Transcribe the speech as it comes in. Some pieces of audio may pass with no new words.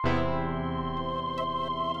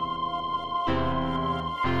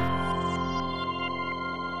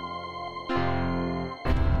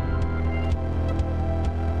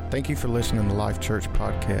Thank you for listening to Life Church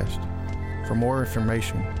Podcast. For more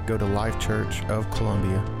information, go to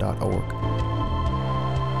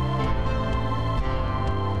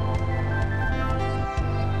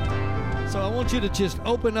lifechurchofcolumbia.org. So I want you to just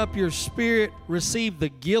open up your spirit, receive the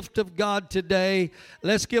gift of God today.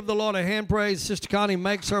 Let's give the Lord a hand praise. Sister Connie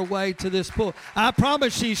makes her way to this pool. I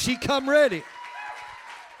promise you, she come ready.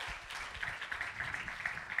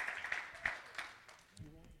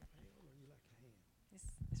 This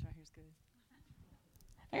right here is good.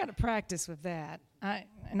 I got to practice with that,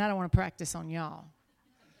 and I don't want to practice on y'all.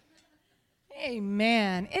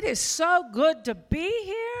 Amen. It is so good to be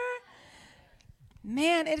here.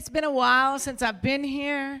 Man, it's been a while since I've been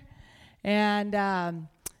here, and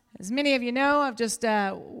as many of you know, I've just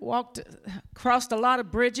crossed a lot of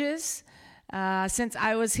bridges since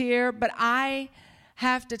I was here, but I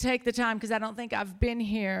have to take the time because I don't think I've been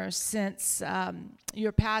here since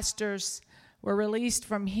your pastors were released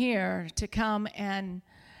from here to come and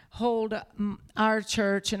hold our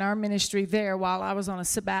church and our ministry there while I was on a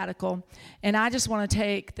sabbatical. And I just want to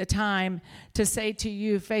take the time to say to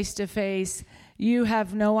you face to face, you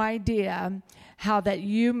have no idea how that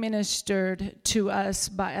you ministered to us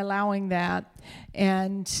by allowing that.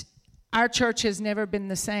 And our church has never been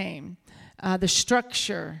the same. The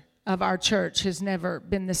structure of our church has never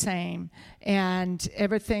been the same. And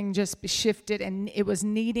everything just shifted, and it was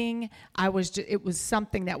needing. It was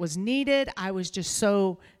something that was needed. I was just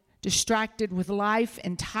so distracted with life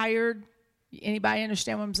and tired. Anybody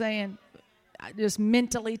understand what I'm saying? Just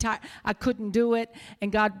mentally tired. I couldn't do it,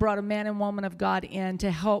 and God brought a man and woman of God in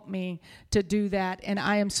to help me to do that, and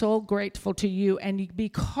I am so grateful to you. And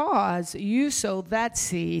because you sowed that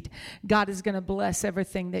seed, God is going to bless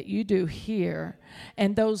everything that you do here,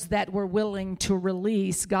 and those that were willing to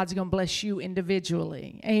release, God's going to bless you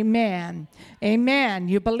individually. Amen. Amen.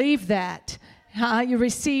 You believe that? You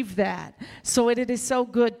receive that. So it is so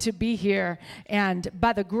good to be here. And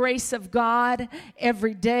by the grace of God,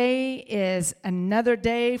 every day is another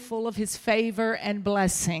day full of His favor and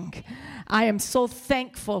blessing. I am so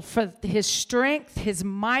thankful for His strength, His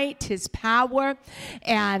might, His power,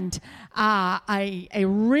 and a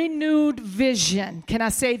renewed vision. Can I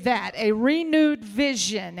say that? A renewed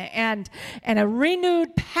vision and a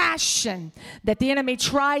renewed passion that the enemy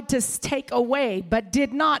tried to take away but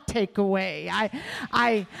did not take away.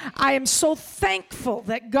 I am so thankful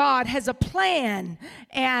that God has a plan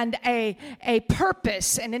and a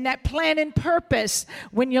purpose, and in that plan and purpose,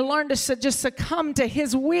 when you learn to just succumb to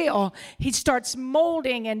His will, He starts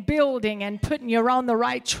molding and building and putting you on the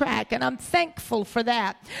right track, and I'm thankful for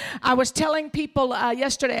that. I was telling people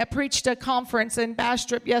yesterday, I preached a conference in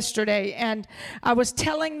Bastrop yesterday, and I was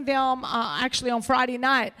telling them actually on Friday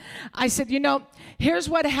night, I said, here's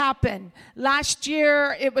what happened. Last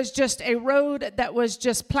year, it was just a road that was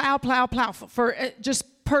just plow for just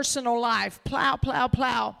personal life,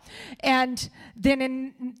 plow. And then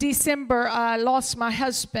in December, I lost my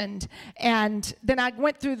husband, and then I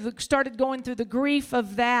started going through the grief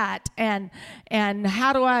of that, and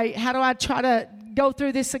how do I try to go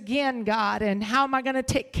through this again, God, and how am I going to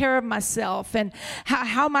take care of myself, and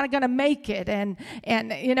how am I going to make it? And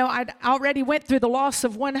I already went through the loss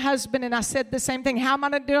of one husband, and I said the same thing. How am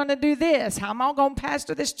I going to do this? How am I going to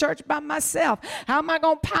pastor this church by myself? How am I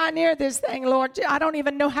going to pioneer this thing, Lord? I don't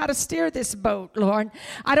even know how to steer this boat, Lord.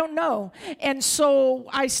 I don't know. And so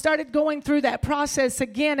I started going through that process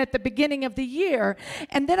again at the beginning of the year,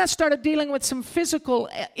 and then I started dealing with some physical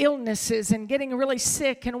illnesses and getting really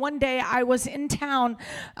sick. And one day I was in town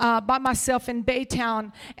by myself in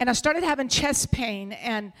Baytown, and I started having chest pain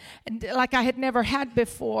and like I had never had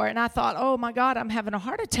before, and I thought, oh my God, I'm having a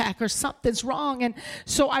heart attack or something's wrong. And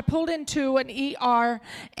so I pulled into an ER,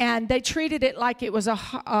 and they treated it like it was a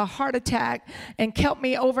heart attack and kept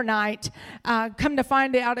me overnight. Come to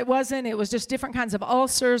find out it wasn't. It was just different kinds of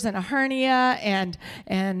ulcers and a hernia, and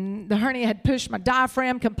the hernia had pushed my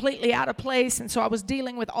diaphragm completely out of place, and so I was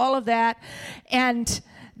dealing with all of that. And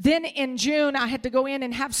then in June, I had to go in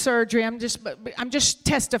and have surgery. I'm just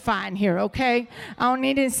testifying here, okay? I don't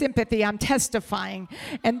need any sympathy. I'm testifying.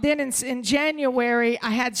 And then in January, I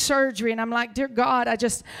had surgery, and I'm like, dear God, I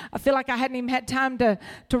feel like I hadn't even had time to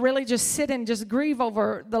really just sit and just grieve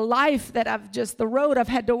over the life that the road I've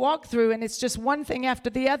had to walk through, and it's just one thing after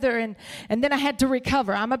the other, and then I had to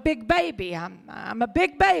recover. I'm a big baby. I'm a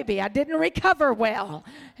big baby. I didn't recover well,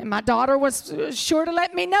 and my daughter was sure to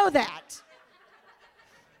let me know that,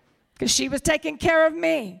 because she was taking care of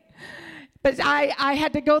me. But I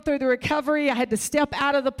had to go through the recovery. I had to step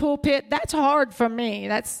out of the pulpit. That's hard for me.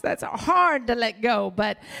 That's hard to let go.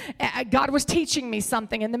 But God was teaching me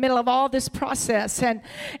something in the middle of all this process. And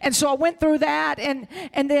so I went through that. And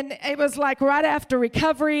then it was like right after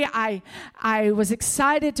recovery, I was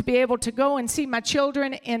excited to be able to go and see my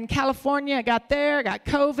children in California. I got there, got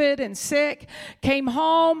COVID and sick, came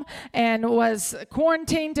home and was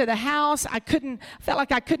quarantined to the house. Felt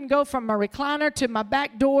like I couldn't go from my recliner to my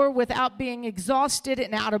back door without being exhausted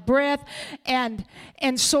and out of breath, and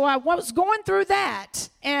so I was going through that,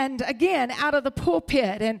 and again out of the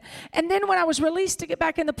pulpit, and then when I was released to get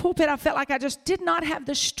back in the pulpit, I felt like I just did not have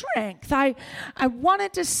the strength. I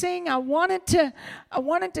wanted to sing, I wanted to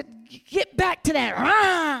get back to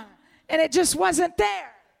that, and it just wasn't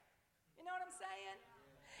there. You know what I'm saying?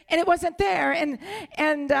 And it wasn't there,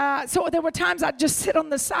 and so there were times I'd just sit on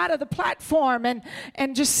the side of the platform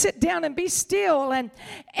and just sit down and be still,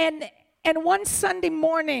 and one Sunday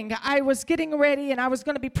morning, I was getting ready, and I was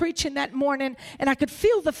going to be preaching that morning, and I could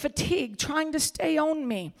feel the fatigue trying to stay on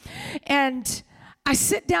me. And I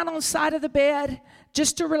sit down on the side of the bed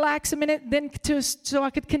just to relax a minute, so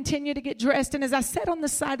I could continue to get dressed. And as I sat on the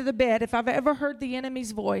side of the bed, if I've ever heard the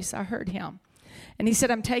enemy's voice, I heard him. And he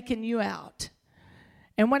said, "I'm taking you out."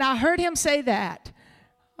 And when I heard him say that,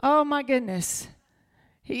 oh my goodness.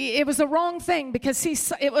 It was the wrong thing, because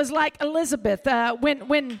it was like Elizabeth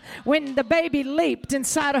when the baby leaped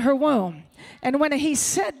inside of her womb. And when he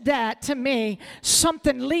said that to me,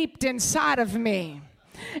 something leaped inside of me.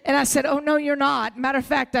 And I said, "Oh, no, you're not. Matter of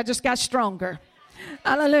fact, I just got stronger."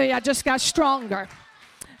 Hallelujah. I just got stronger.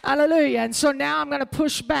 Hallelujah. And so now I'm going to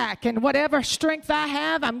push back, and whatever strength I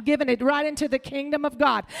have, I'm giving it right into the kingdom of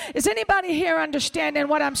God. Is anybody here understanding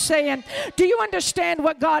what I'm saying? Do you understand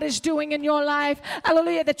what God is doing in your life?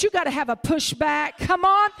 Hallelujah. That you got to have a pushback. Come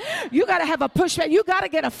on. You got to have a pushback. You got to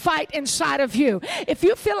get a fight inside of you. If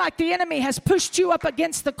you feel like the enemy has pushed you up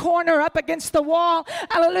against the corner, up against the wall,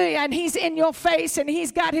 hallelujah, and he's in your face and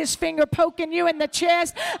he's got his finger poking you in the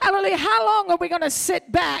chest, hallelujah, how long are we going to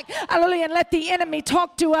sit back, hallelujah, and let the enemy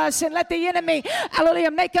talk to us and let the enemy, hallelujah,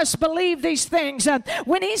 make us believe these things?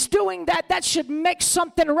 When he's doing that, that should make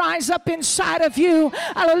something rise up inside of you,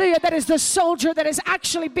 hallelujah, that is the soldier that is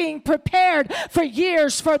actually being prepared for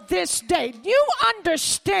years for this day. You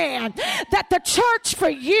understand that the church for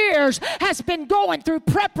years has been going through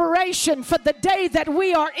preparation for the day that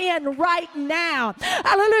we are in right now.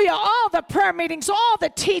 Hallelujah. All the prayer meetings, all the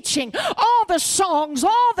teaching, all the songs,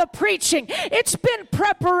 all the preaching, it's been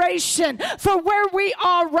preparation for where we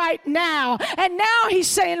are right now. And now he's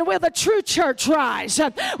saying, will the true church rise?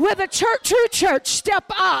 Will the true church step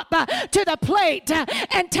up to the plate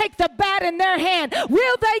and take the bat in their hand?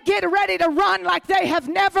 Will they get ready to run like they have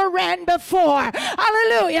never ran before?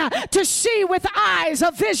 Hallelujah. To see with eyes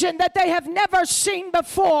a vision that they have never seen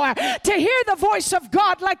before. To hear the voice of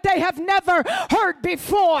God like they have never heard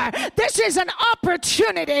before. This is an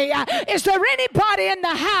opportunity. Is there anybody in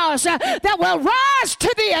the house that will rise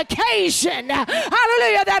to the occasion?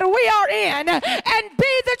 Hallelujah. That we are in and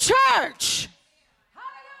be the church.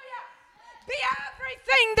 Hallelujah. Be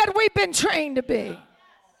everything that we've been trained to be.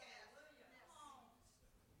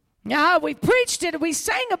 Now, we preached it, we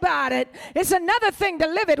sang about it. It's another thing to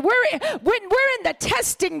live it. When we're in the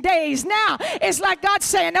testing days now, it's like God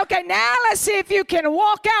saying, okay, now let's see if you can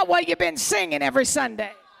walk out what you've been singing every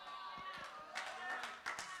Sunday.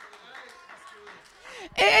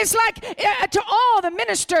 It's like to all the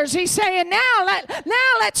ministers, he's saying, now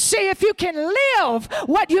let's see if you can live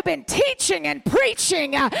what you've been teaching and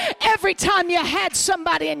preaching every time you had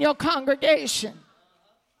somebody in your congregation.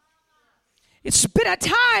 It's been a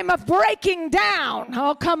time of breaking down.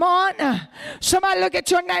 Oh, come on. Somebody look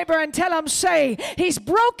at your neighbor and tell him, say, he's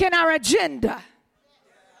broken our agenda.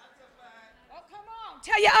 Oh, come on.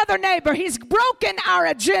 Tell your other neighbor, he's broken our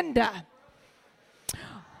agenda.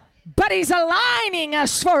 But he's aligning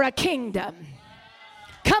us for a kingdom.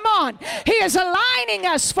 Come on. He is aligning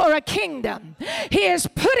us for a kingdom. He is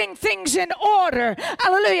putting things in order.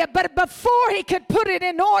 Hallelujah. But before he could put it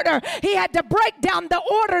in order, he had to break down the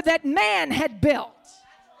order that man had built.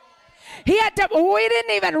 We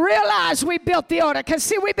didn't even realize we built the order. Because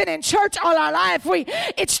see, we've been in church all our life.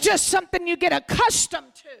 It's just something you get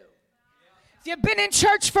accustomed to. If you've been in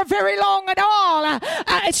church for very long at all,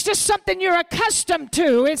 it's just something you're accustomed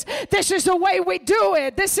to. This is the way we do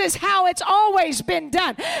it. This is how it's always been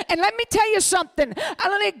done. And let me tell you something.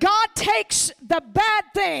 God takes the bad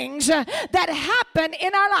things that happen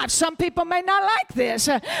in our lives. Some people may not like this,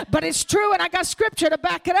 but it's true, and I got scripture to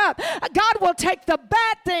back it up. God will take the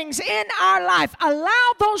bad things in our life,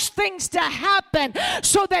 allow those things to happen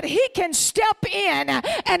so that He can step in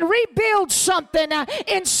and rebuild something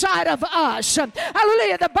inside of us.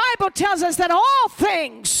 Hallelujah. The Bible tells us that all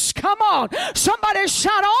things, come on, somebody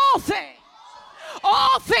shout all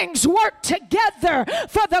things work together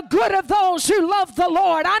for the good of those who love the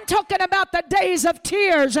Lord. I'm talking about the days of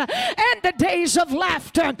tears and the days of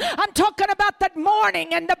laughter. I'm talking about the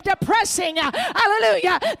mourning and the depressing,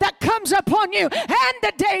 hallelujah, that comes upon you, and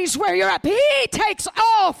the days where you're up. He takes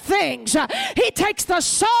all things. He takes the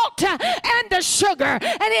salt and the sugar,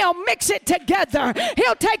 and He'll mix it together.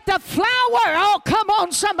 He'll take the flour. Oh, come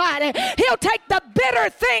on, somebody. He'll take the bitter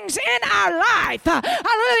things in our life.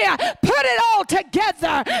 Hallelujah. Put it all together.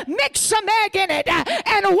 Mix some egg in it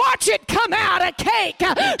and watch it come out a cake.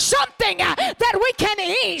 Something that we can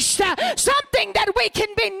eat. Something that we can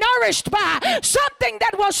be nourished by. Something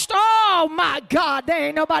that will, oh my God, there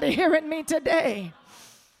ain't nobody hearing me today.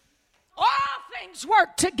 All things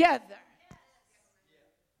work together.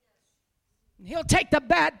 He'll take the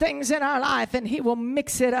bad things in our life and He will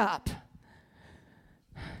mix it up.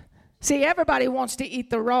 See, everybody wants to eat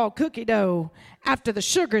the raw cookie dough after the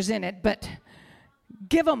sugar's in it, but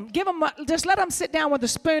give them, just let them sit down with a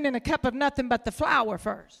spoon and a cup of nothing but the flour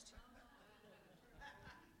first.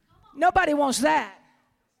 Nobody wants that.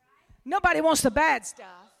 Nobody wants the bad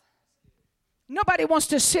stuff. Nobody wants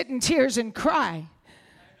to sit in tears and cry.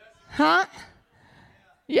 Huh?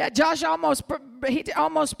 Yeah, Josh almost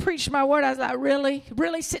preached my word. I was like, really?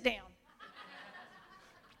 Really? Sit down.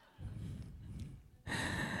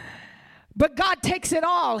 But God takes it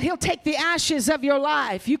all. He'll take the ashes of your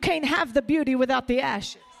life. You can't have the beauty without the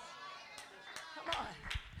ashes. Come on.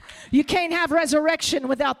 You can't have resurrection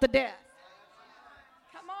without the death.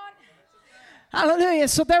 Come on. Hallelujah.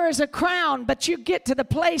 So there is a crown, but you get to the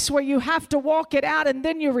place where you have to walk it out, and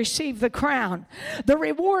then you receive the crown. The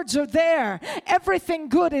rewards are there. Everything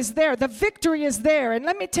good is there. The victory is there. And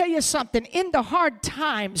let me tell you something. In the hard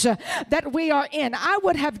times that we are in, I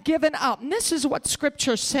would have given up. And this is what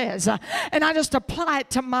Scripture says. And I just apply it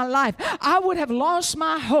to my life. I would have lost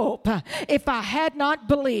my hope if I had not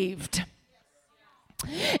believed.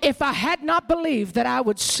 If I had not believed that I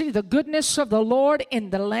would see the goodness of the Lord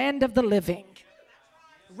in the land of the living.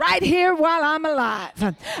 Right here while I'm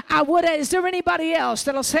alive. I would have, is there anybody else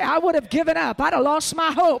that'll say, I would have given up? I'd have lost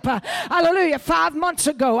my hope. Hallelujah. 5 months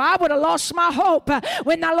ago, I would have lost my hope.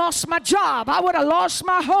 When I lost my job, I would have lost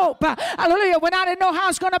my hope. Hallelujah. When I didn't know how I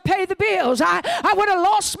was going to pay the bills, I would have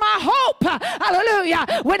lost my hope.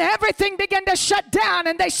 Hallelujah. When everything began to shut down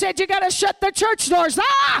and they said, you got to shut the church doors,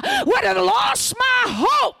 I would have lost my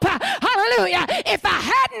hope. Hallelujah. If I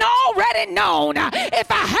hadn't already known, if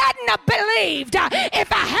I hadn't have believed, if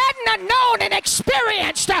I hadn't known and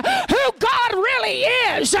experienced who God really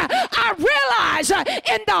is, I realize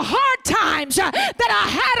in the hard times that I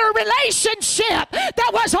had a relationship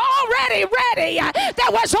that was already ready,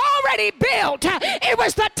 that was already built. It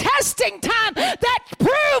was the testing time that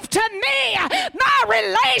proved to me my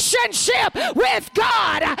relationship with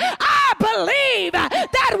God. I believe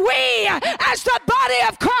that we, as the body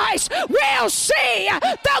of Christ, will see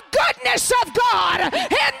the goodness of God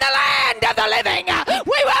in the land of the living.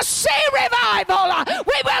 We will see revival.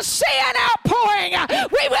 We will see an outpouring.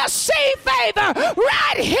 We will see favor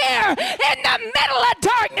right here in the middle of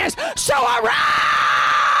darkness. So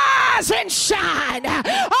arise and shine.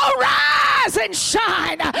 Arise and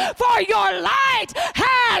shine, for your light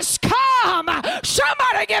has come.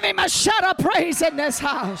 Somebody give Him a shout of praise in this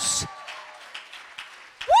house.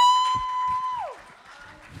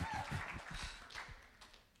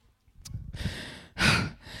 Woo!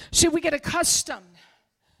 See, we get accustomed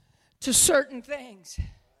to certain things.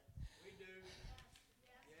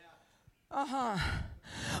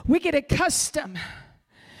 We get accustomed,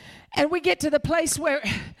 and we get to the place where,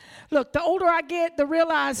 look, the older I get, the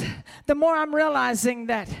more I'm realizing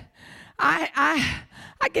that I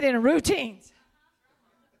get in routines.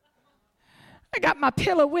 I got my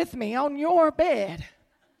pillow with me on your bed.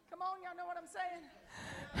 Come on, y'all know what I'm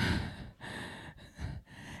saying?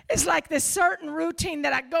 It's like this certain routine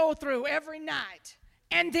that I go through every night.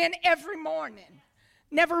 And then every morning.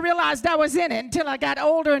 Never realized I was in it until I got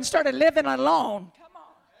older and started living alone. Come on.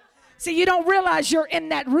 See, you don't realize you're in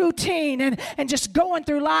that routine and just going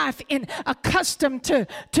through life and accustomed to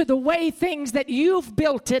the way things that you've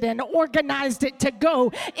built it and organized it to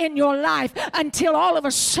go in your life until all of a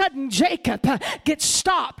sudden Jacob gets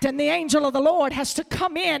stopped and the angel of the Lord has to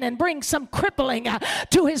come in and bring some crippling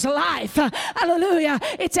to his life. Hallelujah.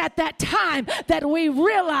 It's at that time that we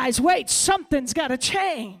realize, wait, something's got to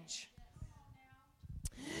change.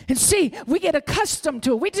 And see, we get accustomed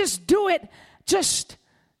to it. We just do it just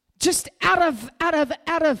out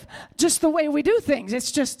of just the way we do things.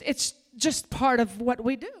 It's just part of what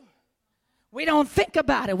we do. We don't think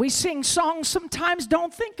about it. We sing songs sometimes,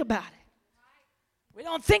 don't think about it. We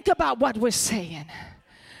don't think about what we're saying.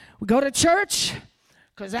 We go to church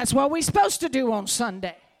because that's what we're supposed to do on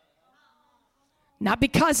Sunday. Not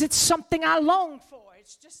because it's something I long for.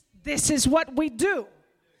 It's just this is what we do.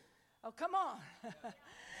 Oh, come on.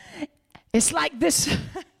 It's like this.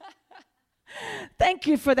 Thank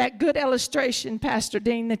you for that good illustration, Pastor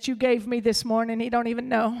Dean, that you gave me this morning. He don't even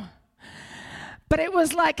know. But it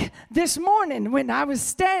was like this morning when I was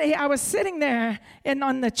sitting there and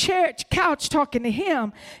on the church couch talking to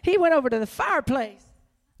him. He went over to the fireplace.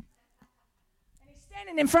 And he's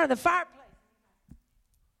standing in front of the fireplace.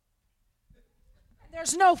 And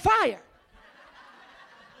there's no fire.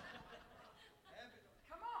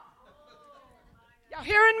 Come on. Y'all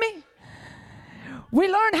hearing me?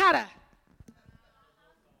 We learn how to.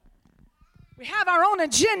 We have our own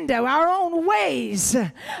agenda, our own ways,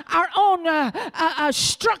 our own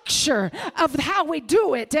structure of how we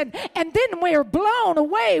do it. And then we're blown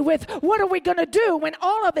away with what are we going to do when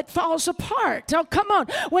all of it falls apart? Oh, come on.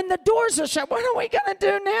 When the doors are shut, what are we going to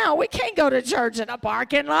do now? We can't go to church in a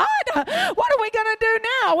parking lot. What are we going to do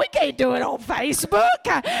now? We can't do it on Facebook.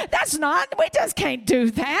 We just can't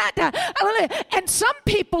do that. And some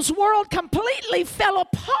people's world completely fell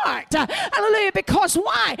apart. Hallelujah. Because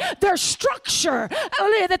why? Their structure,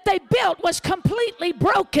 hallelujah, that they built was completely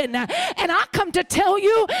broken. And I come to tell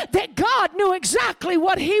you that God knew exactly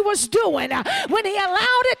what he was doing when he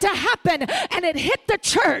allowed it to happen and it hit the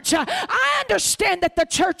church. I understand that the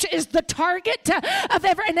church is the target of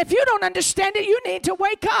and if you don't understand it, you need to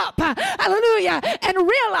wake up, hallelujah, and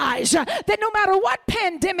realize that no matter what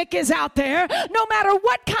pandemic is out there, no matter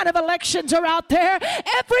what kind of elections are out there,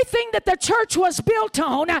 everything that the church was built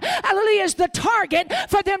on, hallelujah, is the target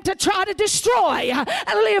for them to try to destroy.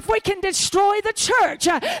 Hallelujah, if we can destroy the church.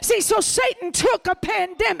 See, so Satan took a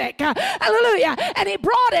pandemic, hallelujah, and he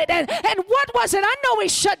brought it, and what was it? I know he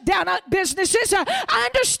shut down businesses. I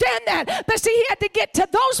understand that, but see, he had to get to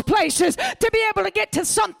those places to be able to get to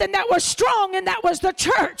something that was strong, and that was the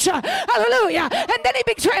church. Hallelujah. And then he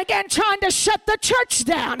began trying to shut the church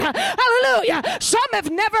down. Hallelujah. Some have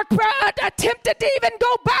never attempted to even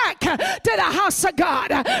go back to the house of God.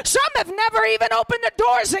 Some have never even opened the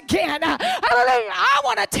doors again. Hallelujah. I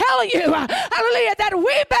want to tell you, hallelujah, that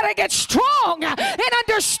we better get strong in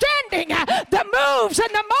understanding the moves and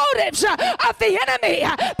the motives of the enemy.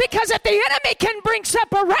 Because if the enemy can bring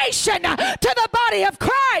separation to the body of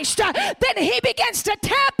Christ, then he begins to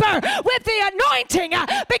tamper with the anointing.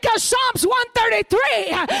 Because Psalms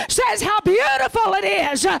 133 says how beautiful it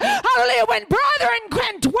is, hallelujah, when brethren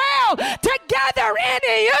can dwell together in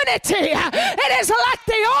unity. It is like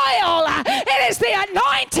the oil, it is the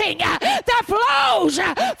anointing that flows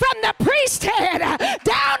from the priest's head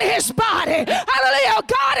down his body. Hallelujah.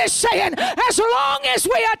 God is saying, as long as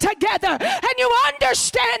we are together and you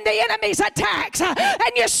understand the enemy's attacks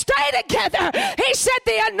and you stay together, he said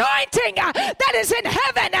the anointing that is in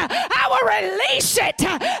heaven, I will release it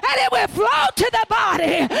and it will flow to the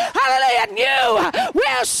body. Hallelujah. And you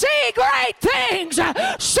will see great things.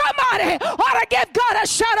 Somebody ought to give God a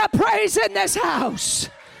shout of praise in this house.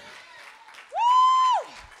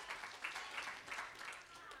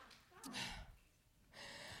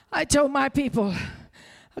 I told my people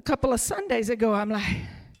a couple of Sundays ago, I'm like,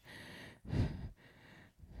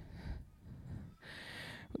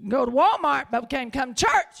 we can go to Walmart, but we can't come to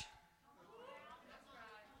church.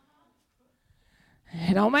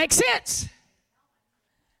 It don't make sense.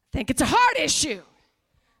 I think it's a heart issue.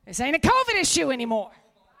 This ain't a COVID issue anymore.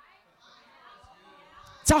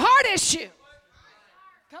 It's a heart issue.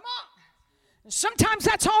 Come on. Sometimes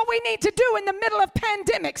that's all we need to do in the middle of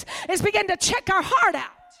pandemics is begin to check our heart out.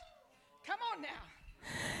 Come on now.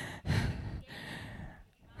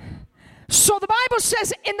 So the Bible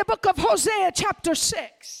says in the book of Hosea chapter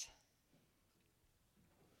 6.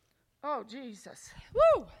 Oh, Jesus.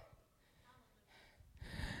 Woo.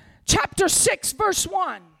 Chapter 6 verse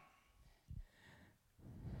 1.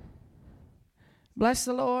 Bless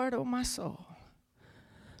the Lord, oh my soul.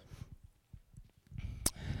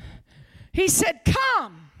 He said,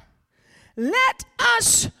 come, let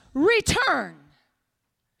us return.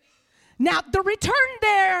 Now, the return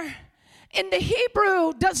there in the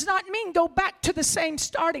Hebrew does not mean go back to the same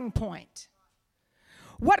starting point.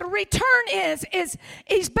 What a return is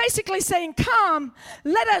he's basically saying, come,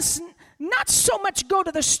 let us not so much go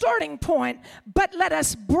to the starting point, but let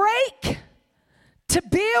us break to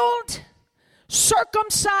build,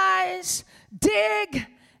 circumcise, dig,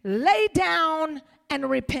 lay down, and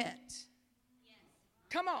repent.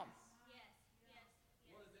 Come on.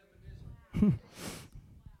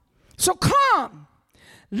 So come,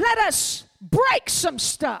 let us break some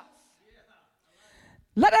stuff.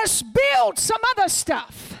 Let us build some other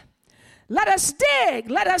stuff. Let us dig.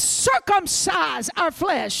 Let us circumcise our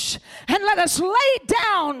flesh. And let us lay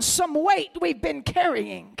down some weight we've been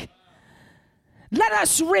carrying. Let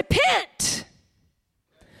us repent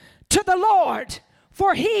to the Lord,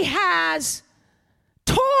 for he has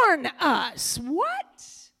torn us. What?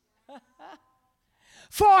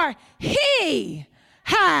 For he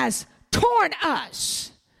has torn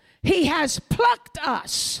us. He has plucked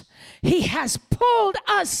us. He has pulled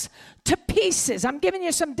us to pieces. I'm giving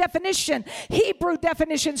you some Hebrew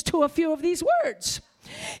definitions to a few of these words.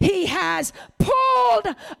 He has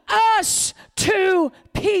pulled us to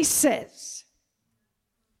pieces.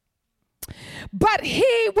 But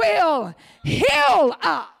he will heal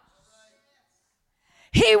us.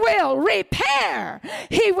 He will repair,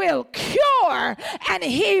 he will cure, and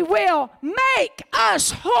he will make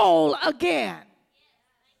us whole again.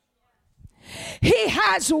 He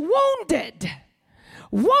has wounded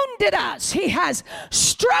us. He has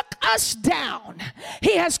struck us down.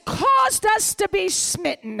 He has caused us to be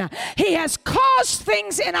smitten. He has caused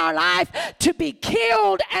things in our life to be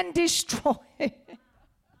killed and destroyed. Woo!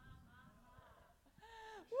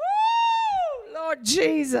 Lord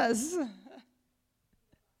Jesus.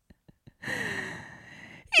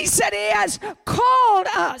 He said he has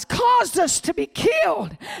caused us to be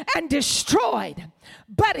killed and destroyed,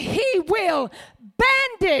 but he will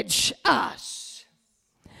bandage us.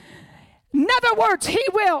 In other words, he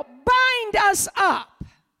will bind us up.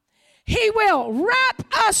 He will wrap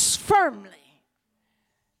us firmly.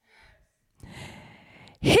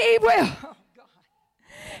 He will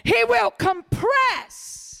compress.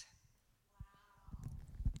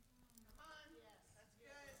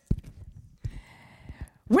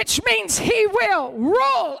 Which means he will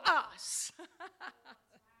rule us.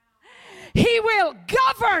 He will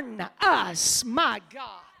govern us, my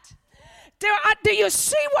God. Do you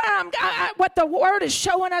see what the word is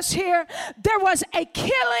showing us here? There was a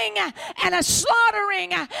killing and a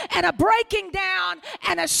slaughtering and a breaking down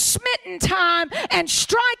and a smitten time and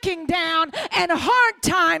striking down and hard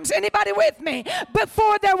times. Anybody with me?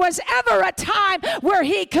 Before there was ever a time where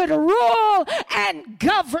he could rule and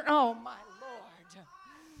govern. Oh my.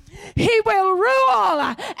 He will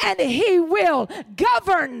rule and he will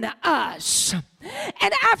govern us.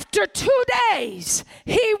 And after 2 days,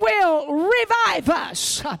 he will revive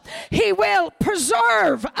us. He will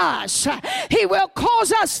preserve us. He will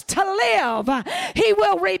cause us to live. He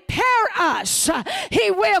will repair us. He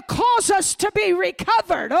will cause us to be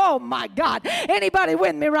recovered. Oh my God. Anybody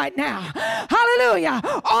with me right now? Hallelujah.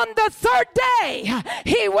 On the third day,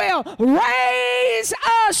 he will raise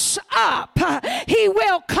us up. He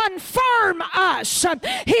will confirm us.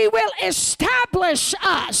 He will establish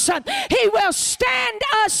us. He will stand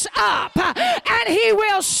us up, and he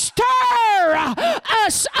will stir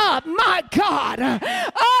us up, my God,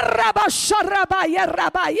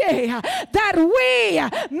 that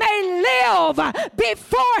we may live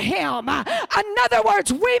before him. In other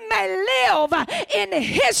words, we may live in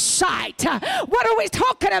his sight. What are we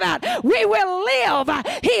talking about? We will live.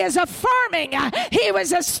 He is affirming. He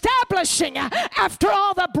was establishing after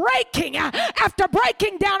all the breaking, after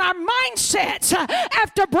breaking down our mindsets,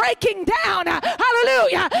 after breaking down,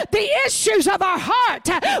 hallelujah, the issues of our heart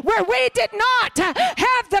where we did not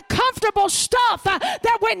have the comfortable stuff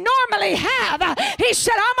that we normally have. He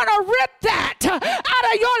said, I'm going to rip that out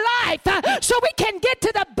of your life so we can get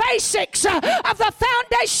to the basics of the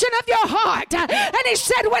foundation of your heart. And he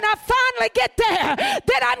said, when I finally get there,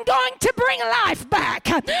 then I'm going to bring life back.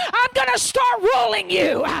 I'm going to start ruling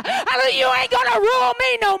you. You ain't going to rule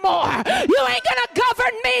me no more. You ain't going to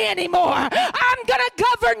govern me anymore. I'm going to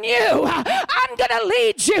govern you. I'm going to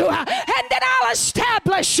lead you, and then I'll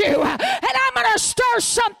establish you, and I'm going to stir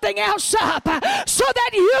something else up so that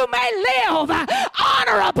you may live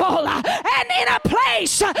honorable and in a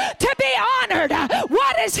place to be honored.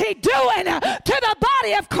 What is he doing to the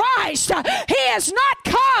body of Christ? He has not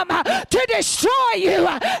come to destroy you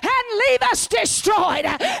and leave us destroyed.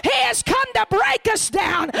 He has come to break us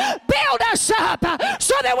down, build us up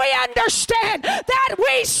so that that we understand that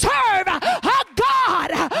we serve a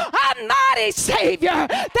God, a mighty Savior,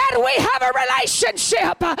 that we have a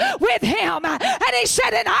relationship with Him. And He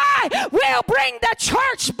said, and I will bring the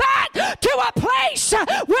church back to a place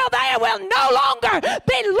where they will no longer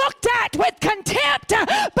be looked at with contempt,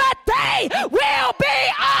 but they will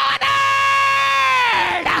be honored.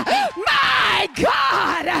 My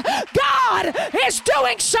God, God is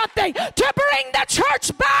doing something to bring the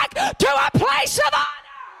church back to a place of honor.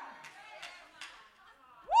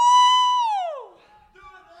 Woo!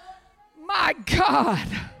 My God.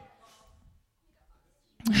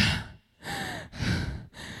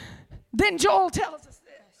 Then Joel tells us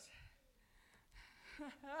this.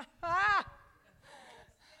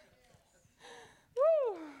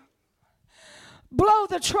 Woo. Blow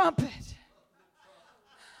the trumpet.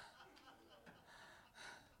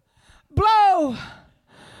 Blow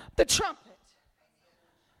the trumpet.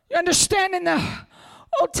 You understand, in the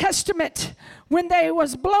Old Testament, when they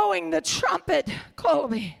was blowing the trumpet,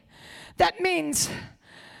 Colby, that means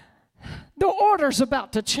the order's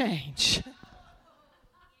about to change.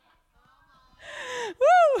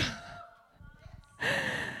 Woo!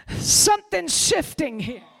 Something's shifting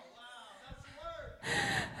here.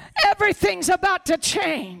 Everything's about to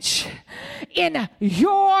change in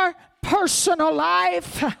your personal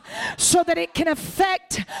life so that it can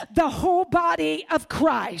affect the whole body of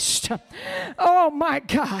Christ. Oh my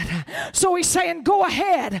God. So he's saying, go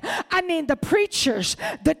ahead. I need the preachers,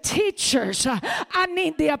 the teachers. I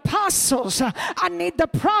need the apostles. I need the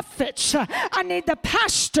prophets. I need the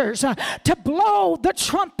pastors to blow the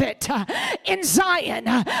trumpet in Zion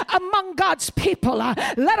among God's people.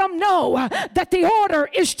 Let them know that the order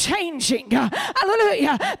is changing.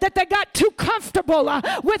 Hallelujah. That they got too comfortable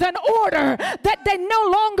with an order that they no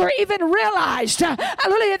longer even realized,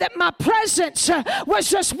 hallelujah, that my presence was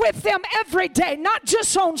just with them every day, not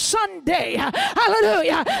just on Sunday,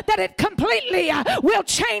 hallelujah, that it completely will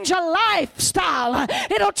change a lifestyle,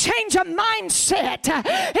 it'll change a mindset,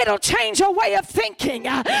 it'll change a way of thinking,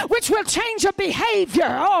 which will change a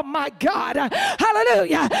behavior. Oh my God,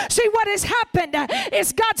 hallelujah. See, what has happened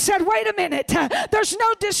is God said, wait a minute, there's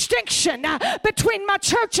no distinction between my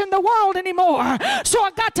church and the world anymore, so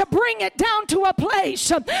I got to bring it down to a place,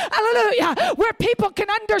 hallelujah, where people can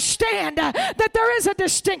understand that there is a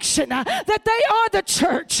distinction, that they are the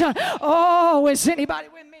church. Oh, is anybody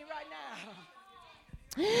with me right now?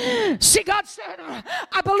 See, God said,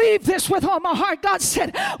 I believe this with all my heart. God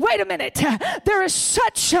said, wait a minute, there is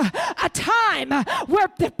such a time where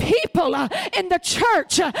the people in the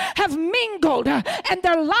church have mingled, and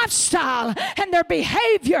their lifestyle and their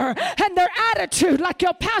behavior and their attitude, like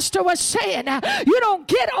your pastor was saying, you don't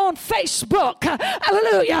get on Facebook,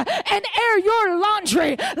 hallelujah, and air your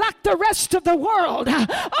laundry like the rest of the world.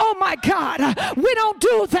 Oh my God, we don't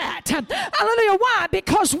do that. Hallelujah. Why?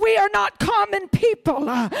 Because we are not common people.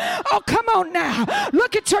 Oh, come on now.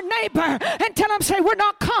 Look at your neighbor and tell him, say, we're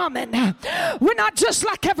not common. We're not just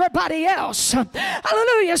like everybody else.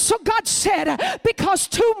 Hallelujah. So God said, because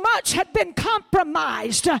too much had been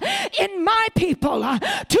compromised in my people,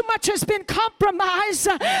 too much has been compromised,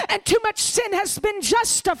 and too much sin has been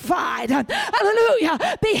justified. Hallelujah.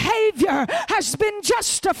 Behavior has been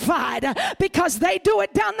justified. Because they do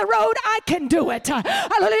it down the road, I can do it.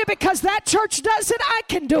 Hallelujah. Because that church does it, I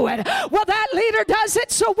can do it. Well, that leader does it,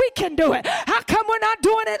 so we can do it. How come we're not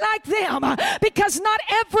doing it like them? Because not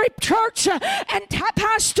every church and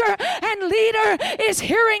pastor and leader is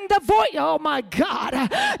hearing the voice. Oh my God.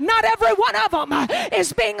 Not every one of them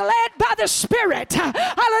is being led by the Spirit.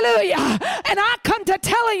 Hallelujah. And I come to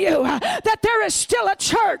tell you that there is still a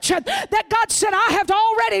church that God said, I have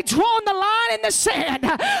already drawn the line in the sand.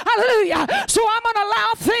 Hallelujah. So I'm going to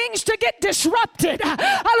allow things to get disrupted.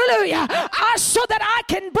 Hallelujah. So that I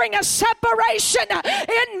can bring a separation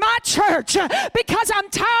in my church, because I'm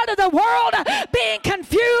tired of the world being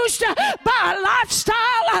confused by a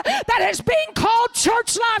lifestyle that is being called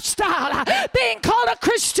church lifestyle, being called a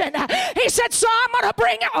Christian. He said, so I'm going to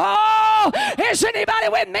bring it. Oh, is anybody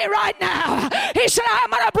with me right now? He said,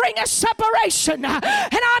 I'm going to bring a separation,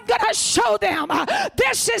 and I'm going to show them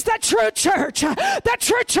this is the true church, the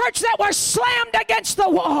true church that was slammed against the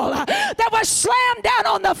wall, that was slammed down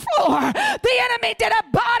on the floor. The enemy did a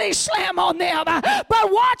body slam on them,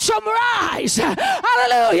 but watch them rise.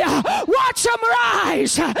 Hallelujah. Watch them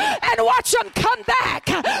rise and watch them come back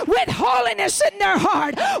with holiness in their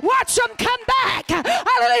heart. Watch them come back.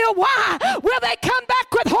 Hallelujah. Why will they come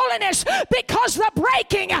back with holiness? Because the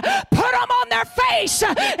breaking put them on their face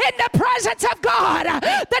in the presence of God.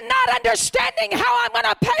 The not understanding how I'm going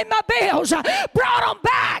to pay my bills brought them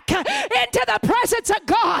back into the presence of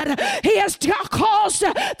God. He has caused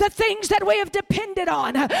things that we have depended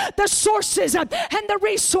on, the sources and the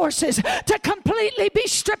resources, to completely be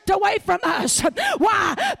stripped away from us.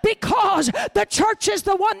 Why? Because the church is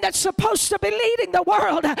the one that's supposed to be leading the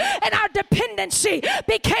world, and our dependency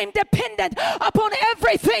became dependent upon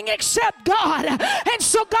everything except God. And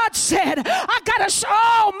so God said, I got to,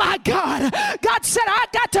 oh my God, God said, I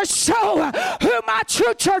got to show who my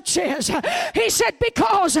true church is. He said,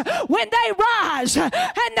 because when they rise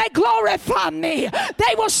and they glorify me,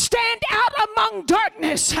 they will stand out among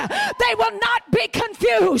darkness. They will not be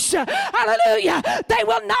confused. Hallelujah. They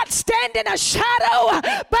will not stand in a shadow,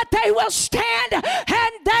 but they will stand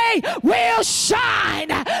and they will shine,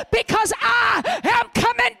 because I am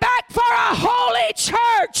coming back for a holy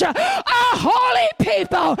church, a holy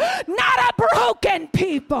people, not a broken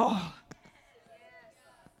people.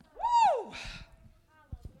 Woo!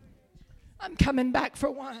 I'm coming back for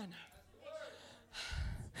one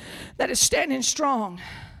that is standing strong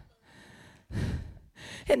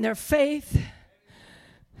in their faith,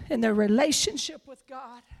 in their relationship with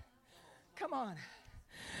God. Come on.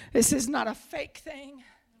 This is not a fake thing.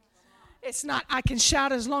 It's not, I can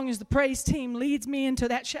shout as long as the praise team leads me into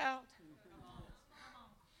that shout.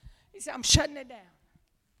 He said, I'm shutting it down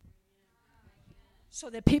so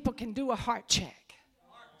that people can do a heart check.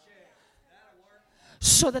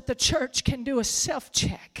 So that the church can do a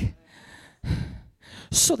self-check.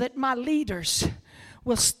 So that my leaders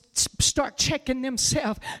will start checking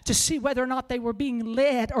themselves to see whether or not they were being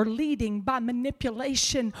led or leading by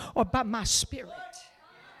manipulation or by my spirit.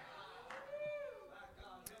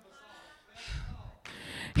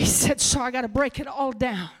 He said, so I got to break it all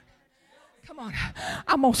down. Come on.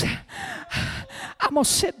 I'm going to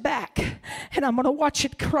sit back and I'm going to watch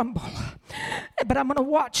it crumble. But I'm going to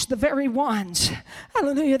watch the very ones,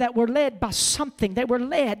 hallelujah, that were led by something. They were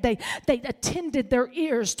led. They attended their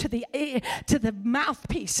ears to the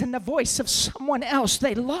mouthpiece and the voice of someone else.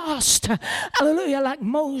 They lost, hallelujah, like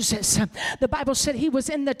Moses. The Bible said he was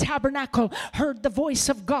in the tabernacle, heard the voice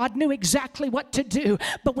of God, knew exactly what to do.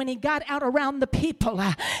 But when he got out around the people,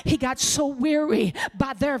 he got so weary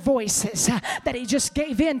by their voices that he just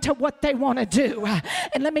gave in to what they want to do.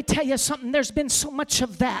 And let me tell you something, there's been so much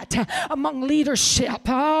of that among leadership.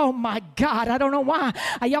 Oh my God, I don't know why.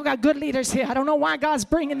 Y'all got good leaders here. I don't know why God's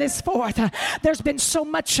bringing this forth. There's been so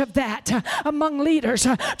much of that among leaders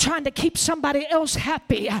trying to keep somebody else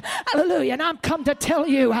happy. Hallelujah. And I'm come to tell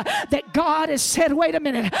you that God has said, wait a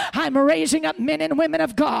minute, I'm raising up men and women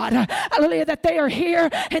of God. Hallelujah. That they are here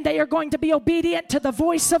and they are going to be obedient to the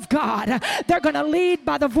voice of God. They're going to lead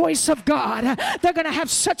by the voice of God. They're going to have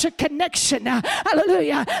such a connection.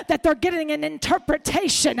 Hallelujah. That they're getting an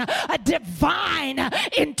interpretation, a divine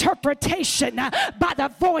interpretation by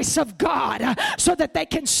the voice of God, so that they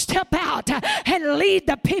can step out and lead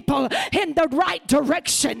the people in the right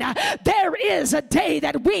direction. There is a day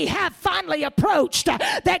that we have finally approached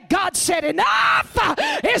that God said, enough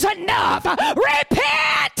is enough.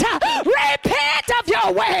 Repent of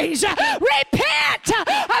your ways. Repent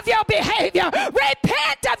of your behavior.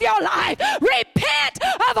 Repent of your life. Repent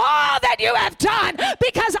of all that you have done,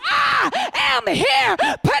 because I am here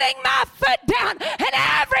putting my foot down and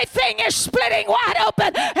everything is splitting wide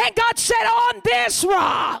open. And God said, on this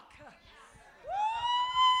rock,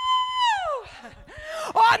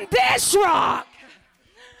 on this rock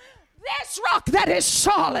that is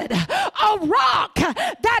solid, a rock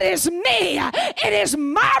that is me. It is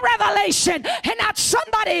my revelation and not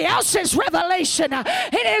somebody else's revelation.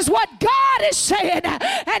 It is what God is saying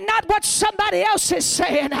and not what somebody else is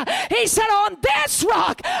saying. He said, on this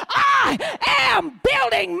rock I am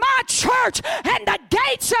building my church, and the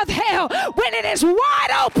gates of hell, when it is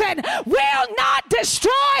wide open, will not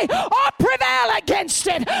destroy or prevail against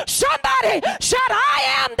it. Somebody shout,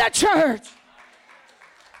 I am the church.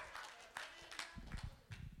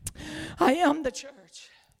 I am the church.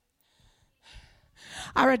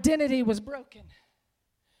 Our identity was broken.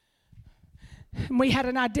 And we had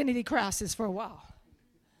an identity crisis for a while.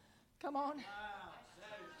 Come on. Wow,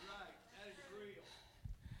 that is right. That is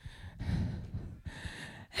real.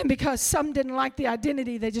 And because some didn't like the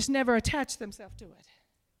identity, they just never attached themselves to it.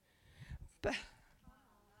 But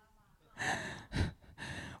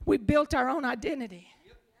we built our own identity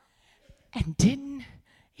and didn't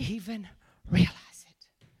even realize.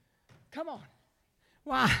 Come on.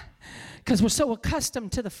 Why? Because we're so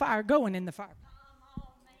accustomed to the fire going in the fire.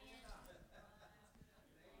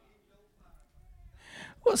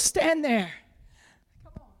 We'll stand there,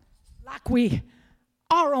 come on, like we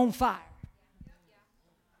are on fire.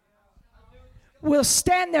 We'll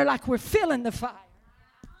stand there like we're feeling the fire.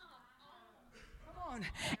 Come on.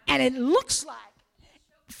 And it looks like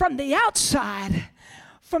from the outside,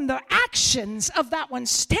 from the actions of that one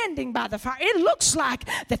standing by the fire, it looks like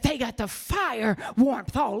that they got the fire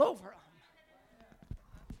warmth all over them.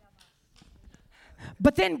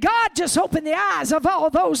 But then God just opened the eyes of all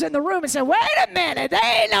those in the room and said, wait a minute, there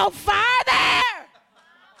ain't no fire there.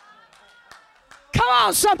 Come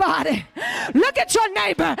on, somebody. Look at your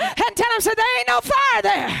neighbor and tell him, say, there ain't no fire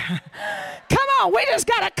there. Come on, we just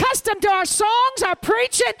got accustomed to our songs, our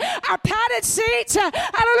preaching, our padded seats.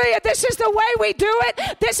 Hallelujah. This is the way we do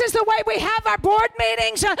it. This is the way we have our board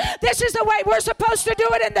meetings. This is the way we're supposed to do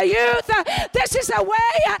it in the youth. This is the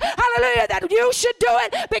way, hallelujah, that you should do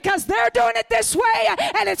it because they're doing it this way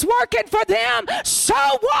and it's working for them. So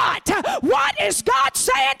what? What is God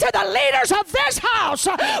saying to the leaders of this house?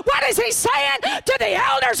 What is he saying to the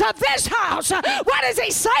elders of this house? What is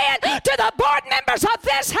he saying to the board members of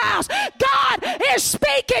this house? God is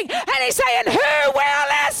speaking and he's saying, who will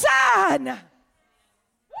listen?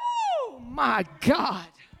 Oh my God.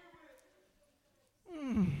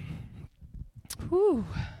 Ooh.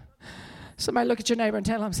 Somebody look at your neighbor and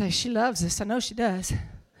tell them, say, she loves us. I know she does.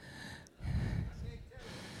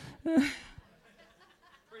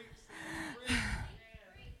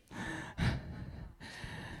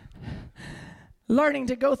 Learning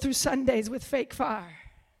to go through Sundays with fake fire.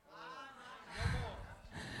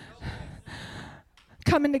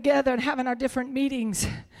 Coming together and having our different meetings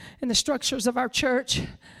in the structures of our church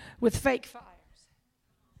with fake fires.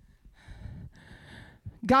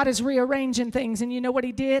 God is rearranging things, and you know what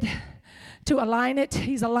he did to align it?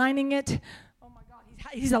 He's aligning it.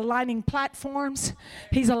 He's aligning platforms.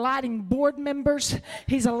 He's aligning board members.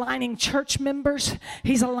 He's aligning church members.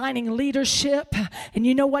 He's aligning leadership. And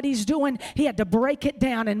you know what he's doing? He had to break it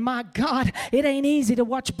down. And my God, it ain't easy to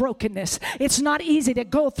watch brokenness. It's not easy to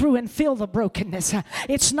go through and feel the brokenness.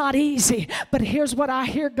 It's not easy. But here's what I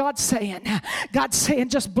hear God saying. God's saying,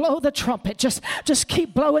 just blow the trumpet. Just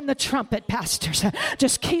keep blowing the trumpet, pastors.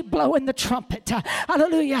 Just keep blowing the trumpet.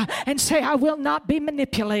 Hallelujah. And say, I will not be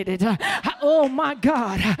manipulated. Oh my God.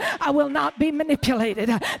 I will not be manipulated.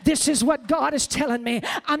 This is what God is telling me.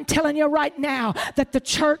 I'm telling you right now that the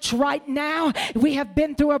church right now, we have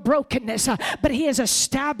been through a brokenness, but he is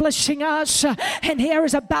establishing us, and here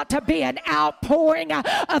is about to be an outpouring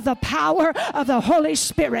of the power of the Holy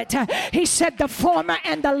Spirit. He said the former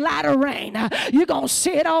and the latter rain. You're going to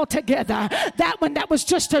see it all together. That one that was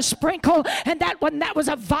just a sprinkle, and that one that was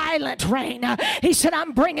a violent rain. He said,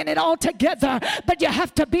 I'm bringing it all together, but you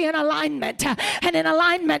have to be in alignment. And in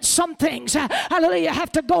alignment, some things, hallelujah, you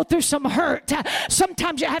have to go through some hurt.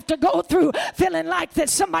 Sometimes you have to go through feeling like that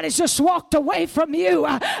somebody's just walked away from you.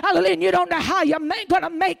 Hallelujah, and you don't know how you're going to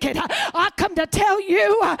make it. I come to tell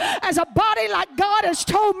you, as a body like God has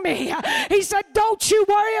told me, he said, don't you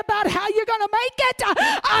worry about how you're going to make it.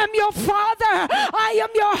 I'm your father. I am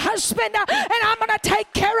your husband, and I'm going to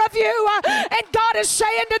take care of you. And God is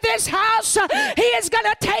saying to this house, he is going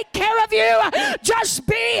to take care of you. Just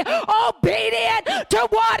be obedient to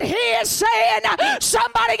what he is saying.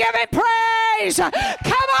 Somebody give him praise. Come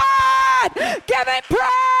on, give him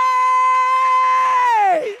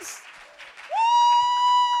praise.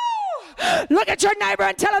 Woo! Look at your neighbor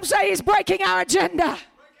and tell him, say, he's breaking our agenda.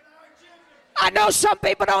 I know some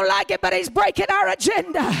people don't like it, but he's breaking our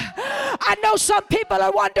agenda. I know some people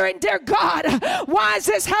are wondering, dear God, why is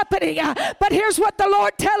this happening? But here's what the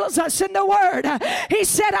Lord tells us in the Word. He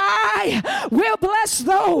said, I will bless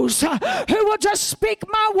those who will just speak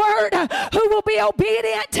my word, who will be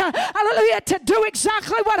obedient, hallelujah, to do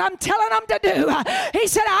exactly what I'm telling them to do. He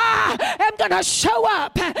said, I am going to show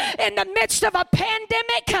up in the midst of a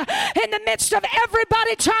pandemic, in the midst of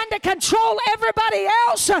everybody trying to control everybody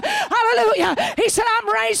else. Hallelujah. He said,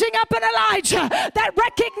 I'm raising up an Elijah that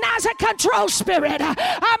recognizes a control spirit.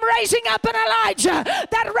 I'm raising up an Elijah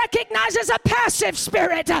that recognizes a passive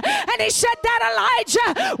spirit. And he said that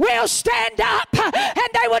Elijah will stand up and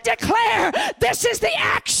they will declare, this is the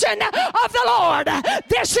action of the Lord.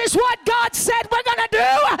 This is what God said we're going to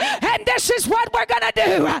do, and this is what we're going to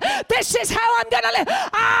do. This is how I'm going to live.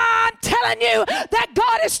 I'm telling you that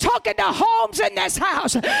God is talking to homes in this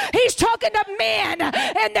house. He's talking to men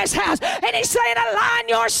in this house. And he's saying, align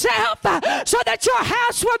yourself so that your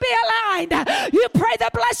house will be aligned. You pray the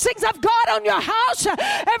blessings of God on your house.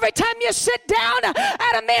 Every time you sit down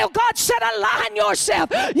at a meal, God said, align yourself.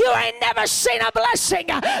 You ain't never seen a blessing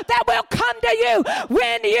that will come to you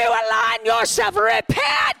when you align yourself.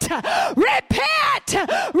 Repent, repent,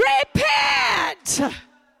 repent.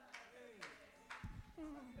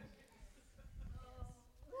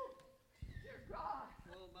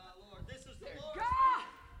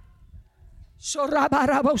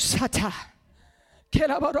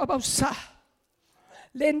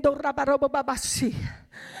 Lendo rabarobo babasi.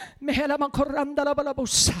 Mehela makoranda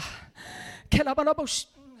labalabusa. Kelabalabus.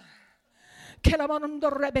 As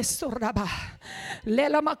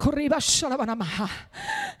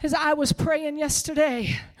I was praying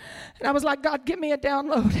yesterday, and I was like, God, give me a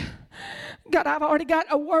download. God, I've already got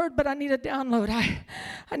a word, but I need a download.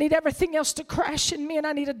 I need everything else to crash in me, and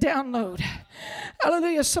I need a download.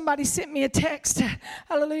 Hallelujah. Somebody sent me a text,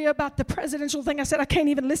 hallelujah, about the presidential thing. I said, I can't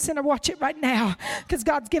even listen or watch it right now because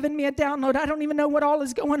God's given me a download. I don't even know what all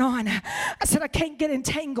is going on. I said, I can't get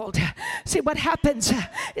entangled. See, what happens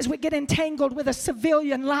is we get entangled with a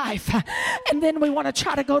civilian life, and then we want to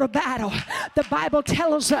try to go to battle. The Bible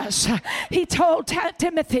tells us, he told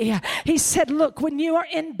Timothy, he said, look, when you are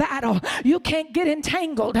in battle, you can't get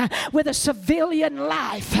entangled with a civilian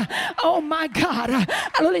life. Oh my God,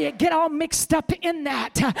 hallelujah, get all mixed up in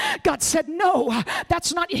that. God said, no,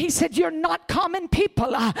 that's not, he said, you're not common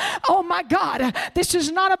people. Oh my God, this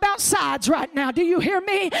is not about sides right now. Do you hear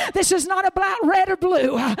me? This is not about red or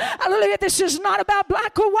blue. Hallelujah, this is not about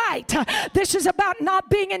black or white. This is about not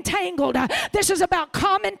being entangled. This is about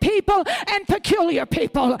common people and peculiar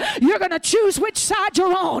people. You're going to choose which side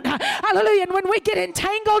you're on. Hallelujah, and when we get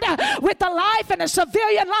entangled with the life and the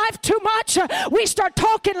civilian life too much, we start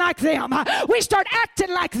talking like them. We start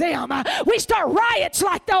acting like them. We start riots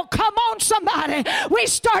like them. Come on, somebody. We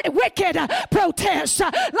start wicked protests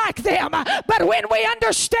like them. But when we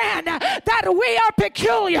understand that we are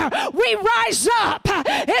peculiar, we rise up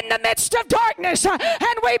in the midst of darkness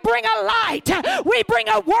and we bring a light. We bring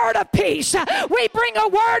a word of peace. We bring a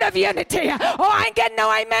word of unity. Oh, I ain't getting no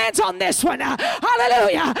amens on this one.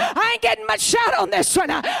 Hallelujah. I ain't getting much shout on this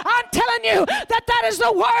one. I'm telling you that is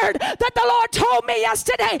the word that the Lord told me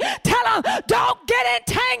yesterday. Tell them, don't get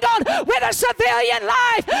entangled with a civilian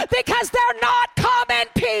life because they're not common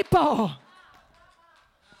people.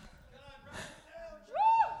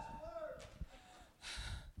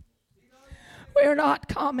 We're not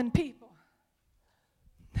common people.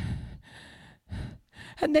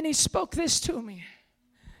 And then he spoke this to me.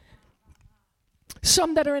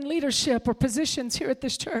 Some that are in leadership or positions here at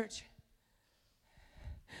this church.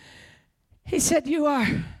 He said, you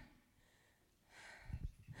are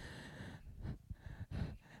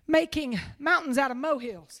making mountains out of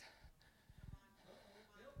molehills.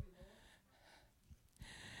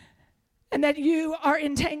 And that you are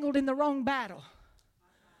entangled in the wrong battle.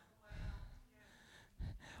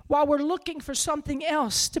 While we're looking for something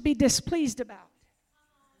else to be displeased about.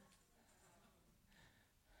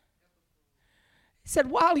 He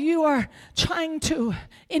said, while you are trying to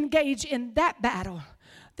engage in that battle,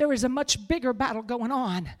 there is a much bigger battle going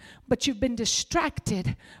on, but you've been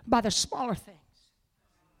distracted by the smaller things.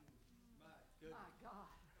 My God.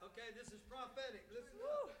 Okay, this is prophetic. Listen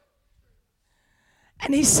up.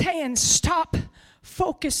 And he's saying, stop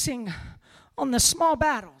focusing on the small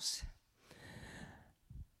battles.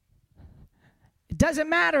 It doesn't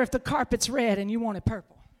matter if the carpet's red and you want it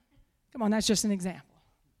purple. Come on, that's just an example.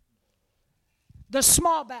 The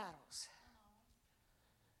small battles.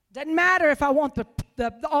 Doesn't matter if I want the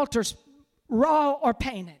altars raw or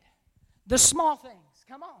painted. The small things.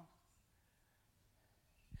 Come on.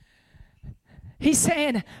 He's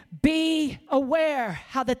saying, be aware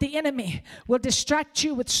how that the enemy will distract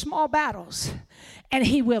you with small battles. And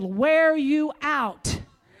he will wear you out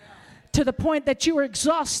to the point that you are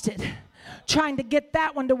exhausted trying to get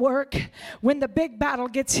that one to work. When the big battle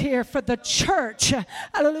gets here for the church,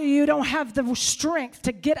 hallelujah, you don't have the strength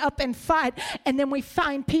to get up and fight. And then we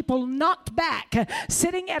find people knocked back,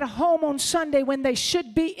 sitting at home on Sunday when they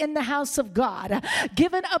should be in the house of God,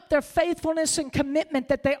 giving up their faithfulness and commitment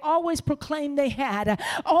that they always proclaimed they had,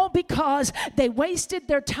 all because they wasted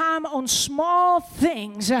their time on small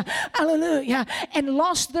things, hallelujah, and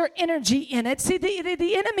lost their energy in it. See,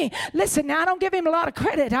 the enemy, listen, now I don't give him a lot of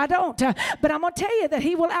credit, I don't, but I'm going to tell you that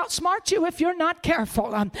he will outsmart you if you're not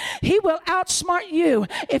careful. He will outsmart you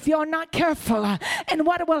if you're not careful. And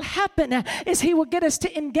what will happen is he will get us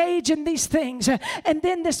to engage in these things. And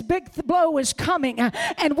then this big blow is coming.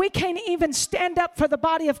 And we can't even stand up for the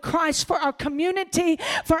body of Christ, for our community,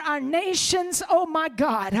 for our nations. Oh my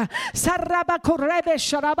God. The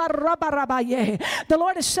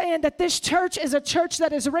Lord is saying that this church is a church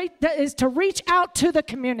that is to reach out to the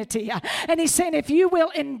community. And he's saying if you will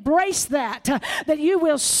embrace that, that you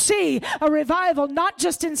will see a revival, not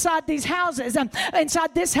just inside these houses,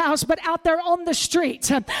 inside this house, but out there on the streets.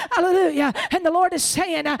 Hallelujah. And the Lord is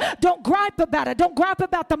saying, don't gripe about it. Don't gripe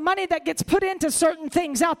about the money that gets put into certain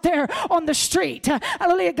things out there on the street.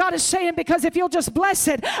 Hallelujah. God is saying, because if you'll just bless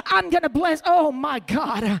it, I'm going to bless. Oh my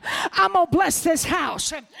God. I'm going to bless this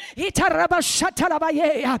house. And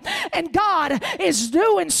God is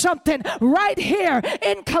doing something right here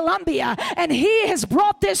in Columbia. And He has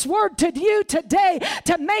brought this word to you today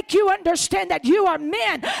to make you understand that you are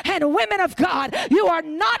men and women of God. You are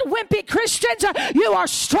not wimpy Christians. You are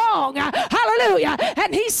strong. Hallelujah.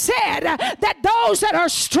 And He said that those that are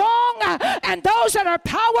strong and those that are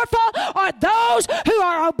powerful are those who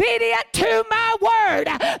are obedient to my word.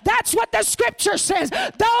 That's what the scripture says.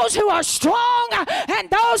 Those who are strong and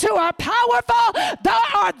those who are powerful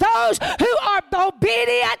are those who are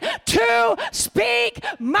obedient to speak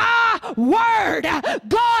my word.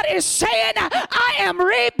 God is saying, I am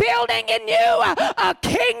rebuilding in you a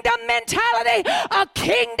kingdom mentality, a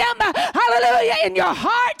kingdom, hallelujah, in your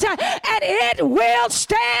heart, and it will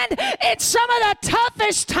stand in some of the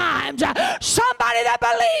toughest times. Somebody that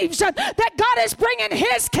believes that God is bringing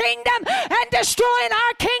His kingdom and destroying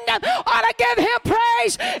our kingdom ought to give Him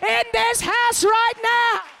praise in this house right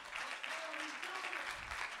now.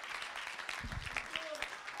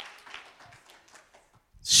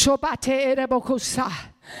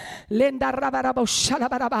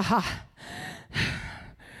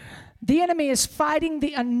 The enemy is fighting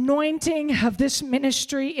the anointing of this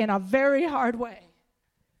ministry in a very hard way.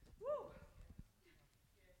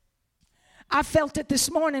 I felt it this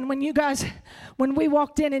morning when we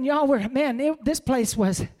walked in and y'all were, this place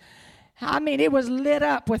was, it was lit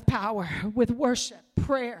up with power, with worship,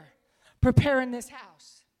 prayer, preparing this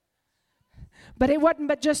house. But it wasn't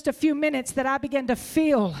but just a few minutes that I began to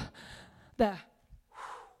feel I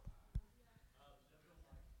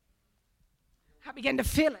began to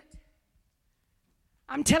feel it.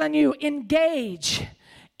 I'm telling you, engage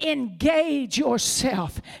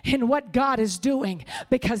yourself in what God is doing,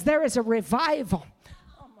 because there is a revival.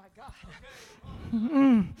 Oh my God.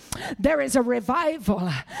 There is a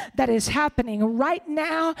revival that is happening right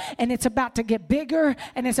now, and it's about to get bigger,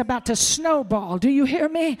 and it's about to snowball. Do you hear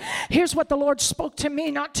me? Here's what the Lord spoke to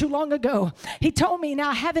me not too long ago. He told me, now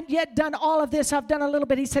I haven't yet done all of this. I've done a little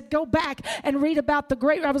bit. He said, go back and read about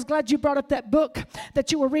I was glad you brought up that book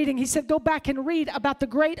that you were reading. He said, go back and read about the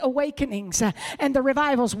great awakenings and the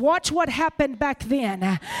revivals. Watch what happened back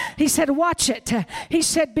then. He said, watch it. He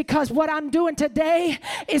said, because what I'm doing today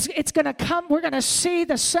it's going to come. We're going to see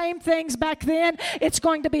the same things back then. It's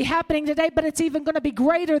going to be happening today, but it's even going to be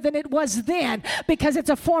greater than it was then, because it's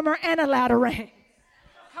a former and a latter rain.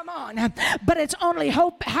 Come on. But it's only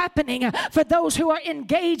hope happening for those who are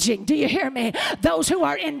engaging. Do you hear me? Those who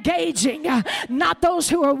are engaging, not those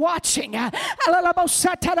who are watching. The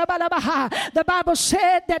Bible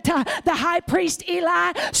said that the high priest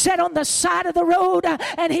Eli sat on the side of the road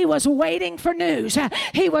and he was waiting for news.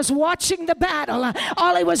 He was watching the battle.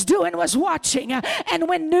 All he was doing was watching. And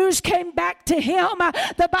when news came back to him,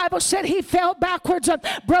 the Bible said he fell backwards,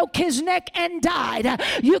 broke his neck, and died.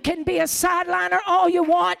 You can be a sideliner all you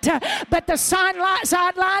want, but the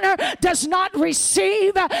sideliner does not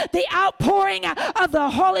receive the outpouring of the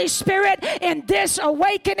Holy Spirit in this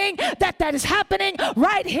awakening that is happening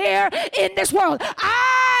right here in this world.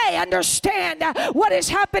 I understand what is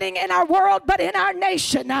happening in our world, but in our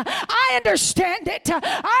nation, I understand it.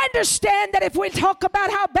 I understand that if we talk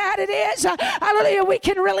about how bad it is, hallelujah, we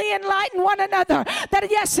can really enlighten one another that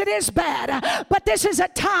yes, it is bad, but this is a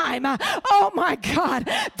time, oh my God,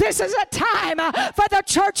 this is a time for the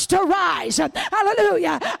church to rise.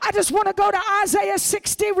 Hallelujah. I just want to go to Isaiah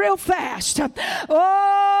 60 real fast.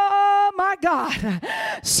 Oh my God.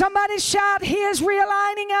 Somebody shout, He is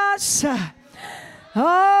realigning us.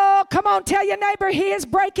 Oh, come on, tell your neighbor, He is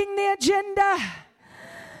breaking the agenda.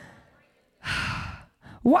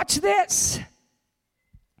 Watch this.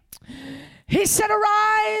 He said,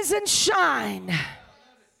 arise and shine.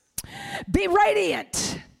 Be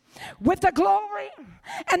radiant with the glory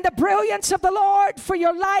and the brilliance of the Lord, for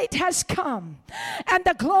your light has come, and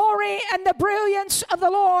the glory and the brilliance of the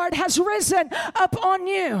Lord has risen upon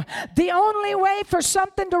you. The only way for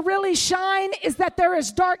something to really shine is that there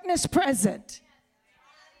is darkness present.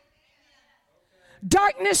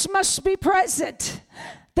 Darkness must be present.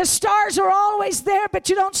 The stars are always there, but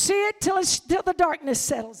you don't see it till the darkness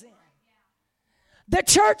settles in. The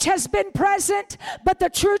church has been present, but the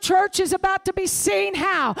true church is about to be seen.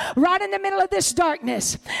 How? Right in the middle of this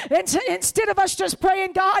darkness. Instead of us just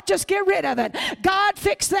praying, God, just get rid of it. God,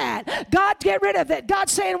 fix that. God, get rid of it.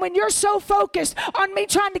 God's saying, when you're so focused on me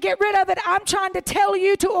trying to get rid of it, I'm trying to tell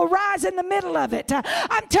you to arise in the middle of it.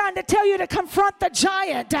 I'm trying to tell you to confront the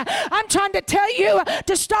giant. I'm trying to tell you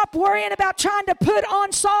to stop worrying about trying to put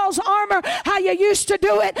on Saul's armor how you used to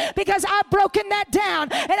do it, because I've broken that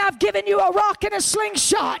down and I've given you a rock and a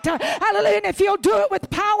slingshot. Hallelujah. And if you'll do it with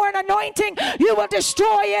power and anointing, you will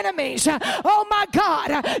destroy enemies. Oh my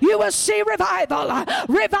God, you will see revival.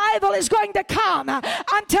 Revival is going to come.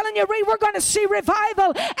 I'm telling you, we're going to see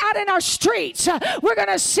revival out in our streets. We're going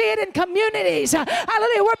to see it in communities.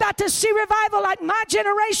 Hallelujah. We're about to see revival like my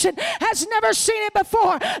generation has never seen it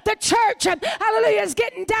before. The church, hallelujah, is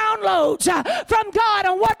getting downloads from God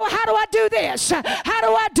on how do I do this? How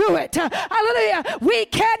do I do it? Hallelujah. We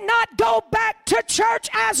cannot go back to church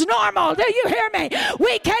as normal. Do you hear me?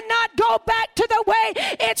 We cannot go back to the way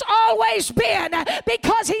it's always been,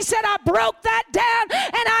 because he said, I broke that down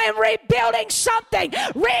and I am rebuilding something.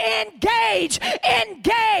 Re-engage,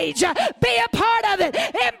 engage, be a part of it,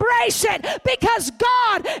 embrace it, because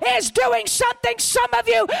God is doing something some of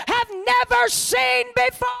you have never seen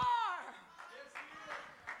before.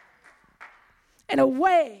 In a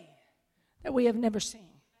way that we have never seen.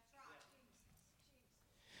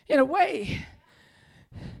 In a way,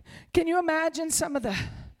 can you imagine some of the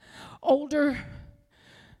older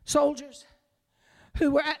soldiers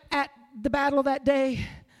who were at the battle that day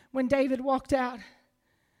when David walked out?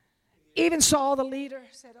 Even Saul, the leader,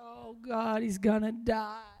 said, oh God, he's gonna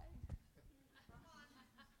die.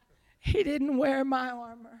 He didn't wear my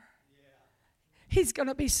armor. He's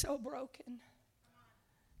gonna be so broken.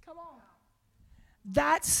 Come on.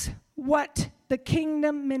 That's what the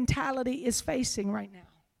kingdom mentality is facing right now.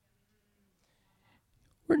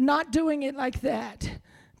 We're not doing it like that.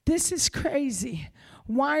 This is crazy.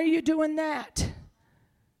 Why are you doing that?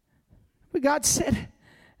 But God said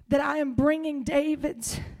that I am bringing David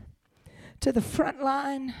to the front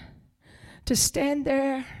line to stand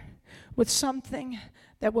there with something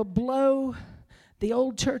that will blow the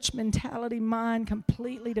old church mentality mind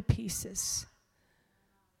completely to pieces.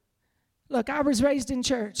 Look, I was raised in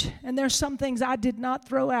church, and there's some things I did not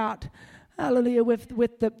throw out. Hallelujah, with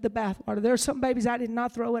the bathwater. There are some babies I did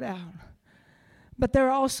not throw it out. But there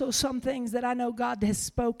are also some things that I know God has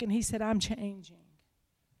spoken. He said, I'm changing.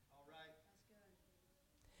 All right.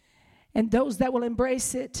 And those that will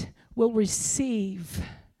embrace it will receive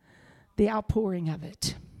the outpouring of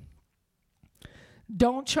it.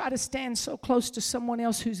 Don't try to stand so close to someone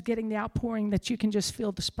else who's getting the outpouring that you can just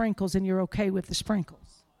feel the sprinkles and you're okay with the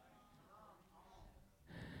sprinkles.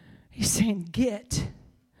 He's saying, get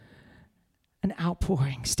an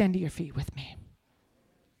outpouring. Stand to your feet with me.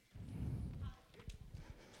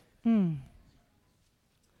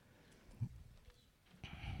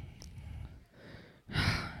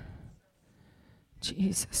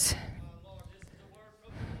 Jesus.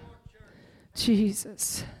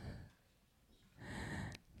 Jesus.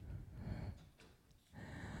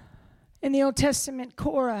 In the Old Testament,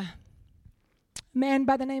 Korah, a man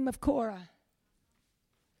by the name of Korah,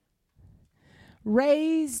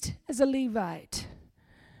 raised as a Levite,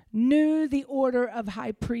 knew the order of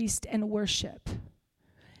high priest and worship.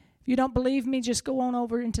 If you don't believe me, just go on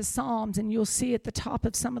over into Psalms and you'll see at the top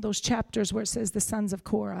of some of those chapters where it says the sons of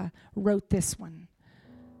Korah wrote this one.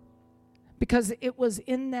 Because it was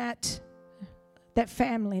in that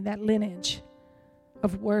family, that lineage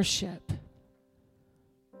of worship,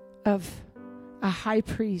 of a high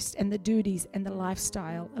priest and the duties and the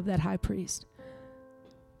lifestyle of that high priest.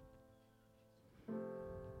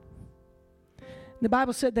 The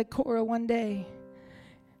Bible said that Korah one day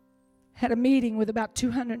had a meeting with about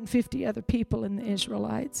 250 other people in the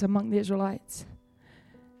Israelites, among the Israelites,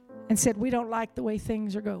 and said, we don't like the way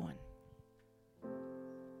things are going.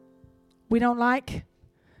 We don't like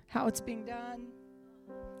how it's being done,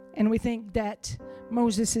 and we think that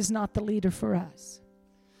Moses is not the leader for us,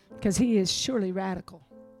 because he is surely radical.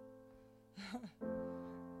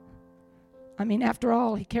 I mean, after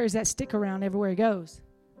all, he carries that stick around everywhere he goes.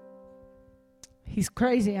 He's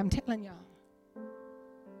crazy, I'm telling y'all.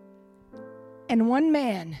 And one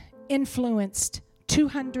man influenced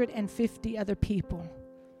 250 other people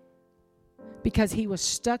because he was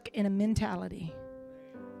stuck in a mentality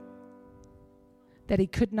that he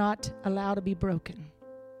could not allow to be broken.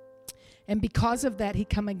 And because of that, he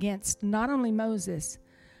come against not only Moses,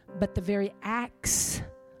 but the very acts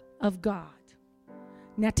of God.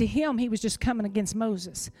 Now, to him, he was just coming against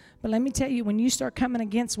Moses. But let me tell you, when you start coming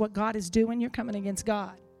against what God is doing, you're coming against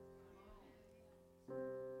God.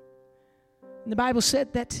 And the Bible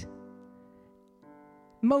said that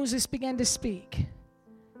Moses began to speak.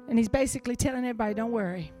 And he's basically telling everybody, don't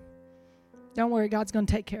worry. Don't worry, God's going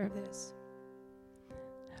to take care of this.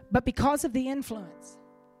 But because of the influence,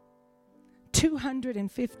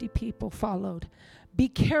 250 people followed. Be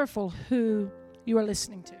careful who you are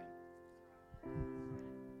listening to.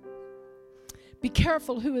 Be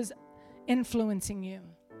careful who is influencing you.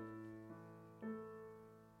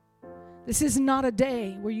 This is not a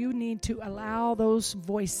day where you need to allow those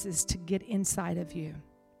voices to get inside of you.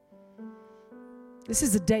 This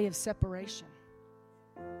is a day of separation.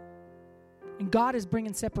 And God is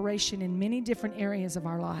bringing separation in many different areas of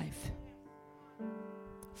our life.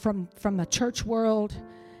 From the church world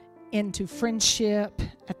into friendship,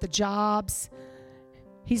 at the jobs.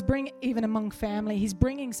 He's bringing, even among family, He's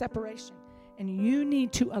bringing separation. And you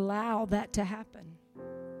need to allow that to happen.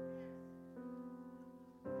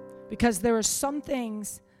 Because there are some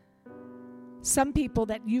things, some people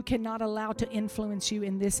that you cannot allow to influence you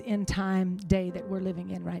in this end time day that we're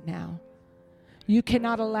living in right now. You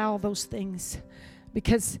cannot allow those things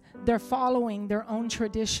because they're following their own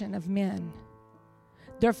tradition of men.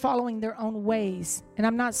 They're following their own ways. And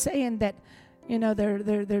I'm not saying that, you know,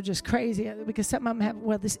 they're just crazy, because some of them have,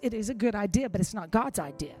 well, it is a good idea, but it's not God's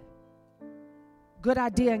idea. Good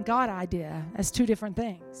idea and God idea, that's two different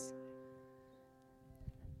things.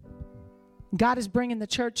 God is bringing the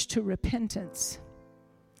church to repentance.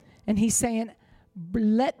 And He's saying,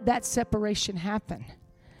 let that separation happen.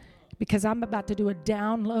 Because I'm about to do a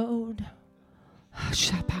download. It's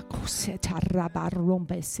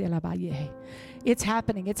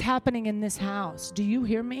happening. It's happening in this house. Do you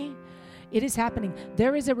hear me? It is happening.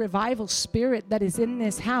 There is a revival spirit that is in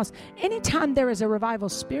this house. Anytime there is a revival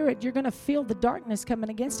spirit, you're going to feel the darkness coming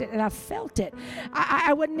against it. And I felt it.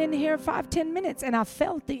 I wasn't in here 5-10 minutes, and I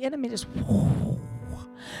felt the enemy just,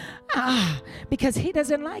 because he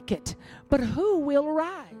doesn't like it. But who will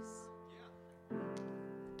rise?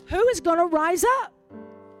 Who is going to rise up?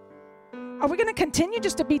 Are we going to continue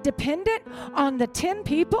just to be dependent on the 10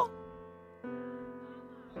 people?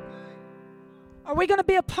 Are we going to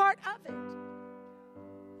be a part of it?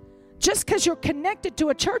 Just because you're connected to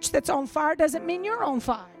a church that's on fire doesn't mean you're on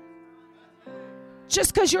fire.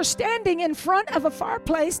 Just because you're standing in front of a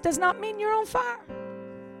fireplace does not mean you're on fire.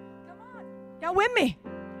 Come on. Y'all with me?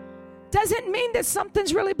 Doesn't mean that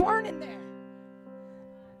something's really burning there.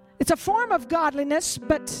 It's a form of godliness,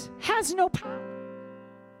 but has no power.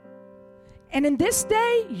 And in this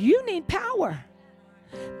day, you need power.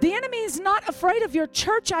 The enemy is not afraid of your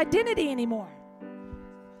church identity anymore.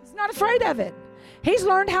 He's not afraid of it. He's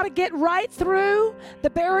learned how to get right through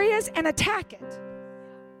the barriers and attack it.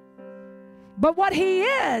 But what he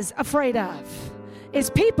is afraid of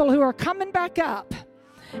is people who are coming back up.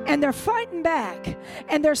 And they're fighting back.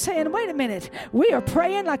 And they're saying, wait a minute, we are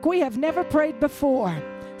praying like we have never prayed before.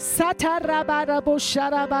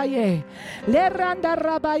 Satarabarabosharabaye,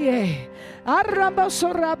 lerandarabaye,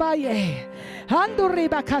 arambosorabaye,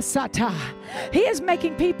 anduribakasata. He is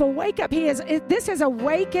making people wake up. This has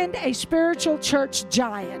awakened a spiritual church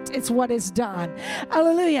giant. It's what it's done.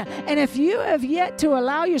 Hallelujah. And if you have yet to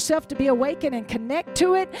allow yourself to be awakened and connect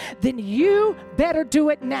to it, then you better do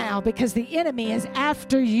it now, because the enemy is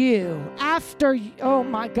after you. Oh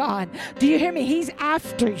my God. Do you hear me? He's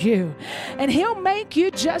after you. And he'll make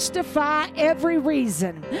you justify every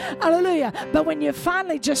reason. Hallelujah. But when you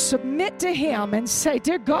finally just submit to him and say,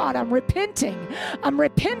 dear God, I'm repenting.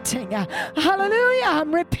 Hallelujah.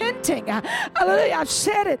 I'm repenting. Hallelujah. I've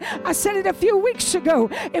said it. I said it a few weeks ago.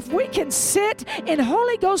 If we can sit in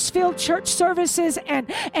Holy Ghost-filled church services and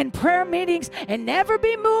prayer meetings and never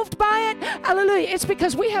be moved by it, hallelujah, it's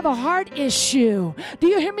because we have a heart issue. Do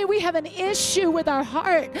you hear me? We have an issue with our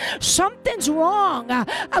heart. Something's wrong.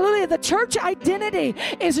 Hallelujah. The church identity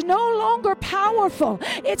is no longer powerful.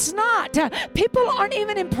 It's not. People aren't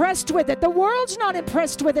even impressed with it. The world's not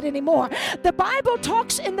impressed with it anymore. The Bible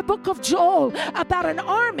talks in the book of Joel about an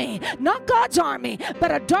army, not God's army,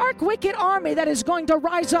 but a dark, wicked army that is going to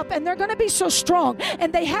rise up, and they're going to be so strong,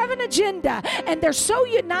 and they have an agenda, and they're so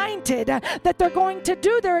united that they're going to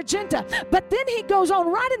do their agenda. But then he goes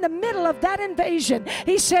on right in the middle of that invasion.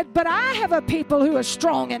 He said, but I have a people who are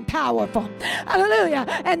strong and powerful. Hallelujah.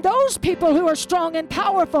 And those people who are strong and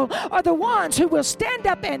powerful are the ones who will stand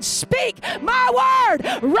up and speak my word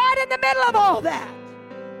right in the middle of all that.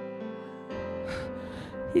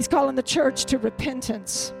 He's calling the church to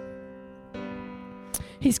repentance.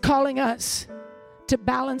 He's calling us to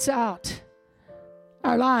balance out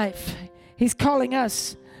our life. He's calling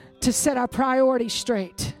us to set our priorities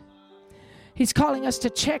straight. He's calling us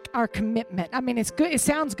to check our commitment. I mean, it's good. It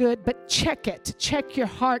sounds good, but check it. Check your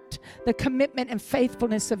heart, the commitment and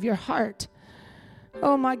faithfulness of your heart.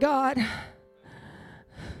 Oh, my God.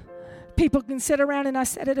 People can sit around, and I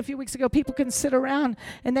said it a few weeks ago, people can sit around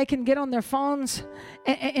and they can get on their phones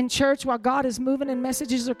in church while God is moving and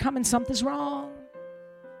messages are coming. Something's wrong.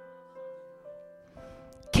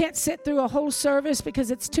 Can't sit through a whole service because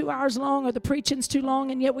it's 2 hours long or the preaching's too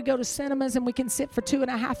long, and yet we go to cinemas and we can sit for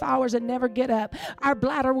 2.5 hours and never get up. Our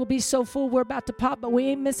bladder will be so full we're about to pop, but we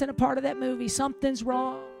ain't missing a part of that movie. Something's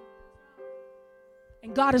wrong.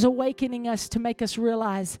 And God is awakening us to make us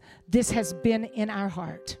realize this has been in our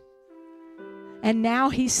heart. And now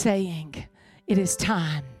He's saying, it is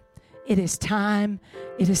time. It is time.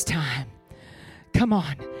 It is time. Come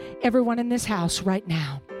on, everyone in this house right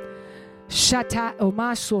now. Shata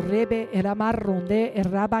omasu rebe eramarronde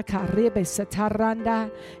eraba karebe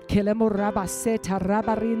sataranda kelemo raba seta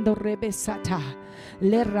rabarindo rebe sata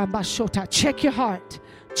le rambashota. Check your heart.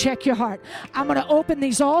 Check your heart. I'm going to open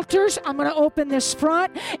these altars. I'm going to open this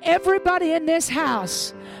front. Everybody in this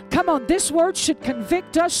house, come on, this word should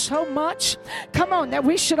convict us so much. Come on, that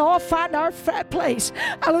we should all find our place.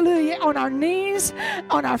 Hallelujah. On our knees,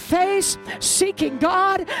 on our face, seeking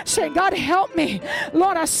God, saying, God, help me.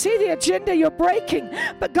 Lord, I see the agenda you're breaking,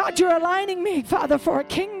 but God, you're aligning me, Father, for a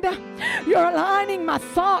kingdom. You're aligning my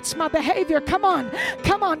thoughts, my behavior. Come on,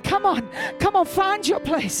 come on, come on. Come on, find your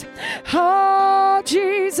place. Oh,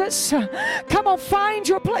 Jesus. Come on, find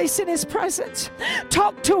your place in His presence.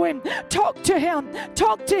 Talk to Him. Talk to Him.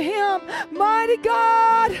 Talk to Him. Mighty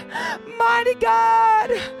God. Mighty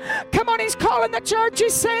God. Come on, He's calling the church.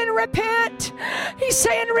 He's saying repent. He's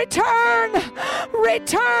saying return.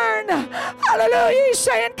 Return. Hallelujah. He's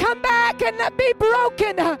saying come back and be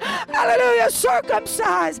broken. Hallelujah.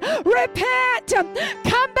 Circumcise. Repent.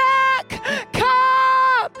 Come back.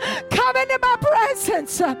 Come into my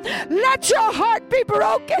presence. Let your heart be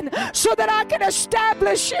broken so that I can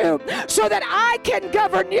establish you, so that I can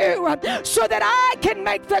govern you, so that I can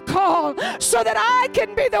make the call, so that I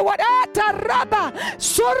can be the one.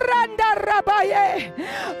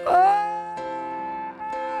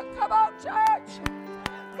 Come on, church.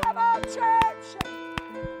 Come on, church.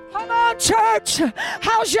 Come on, church.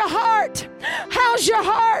 How's your heart? How's your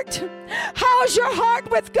heart? How's your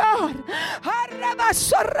heart with God?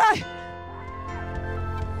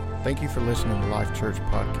 Thank you for listening to Life Church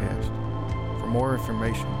Podcast. For more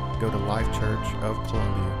information, go to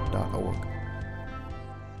lifechurchofcolumbia.org.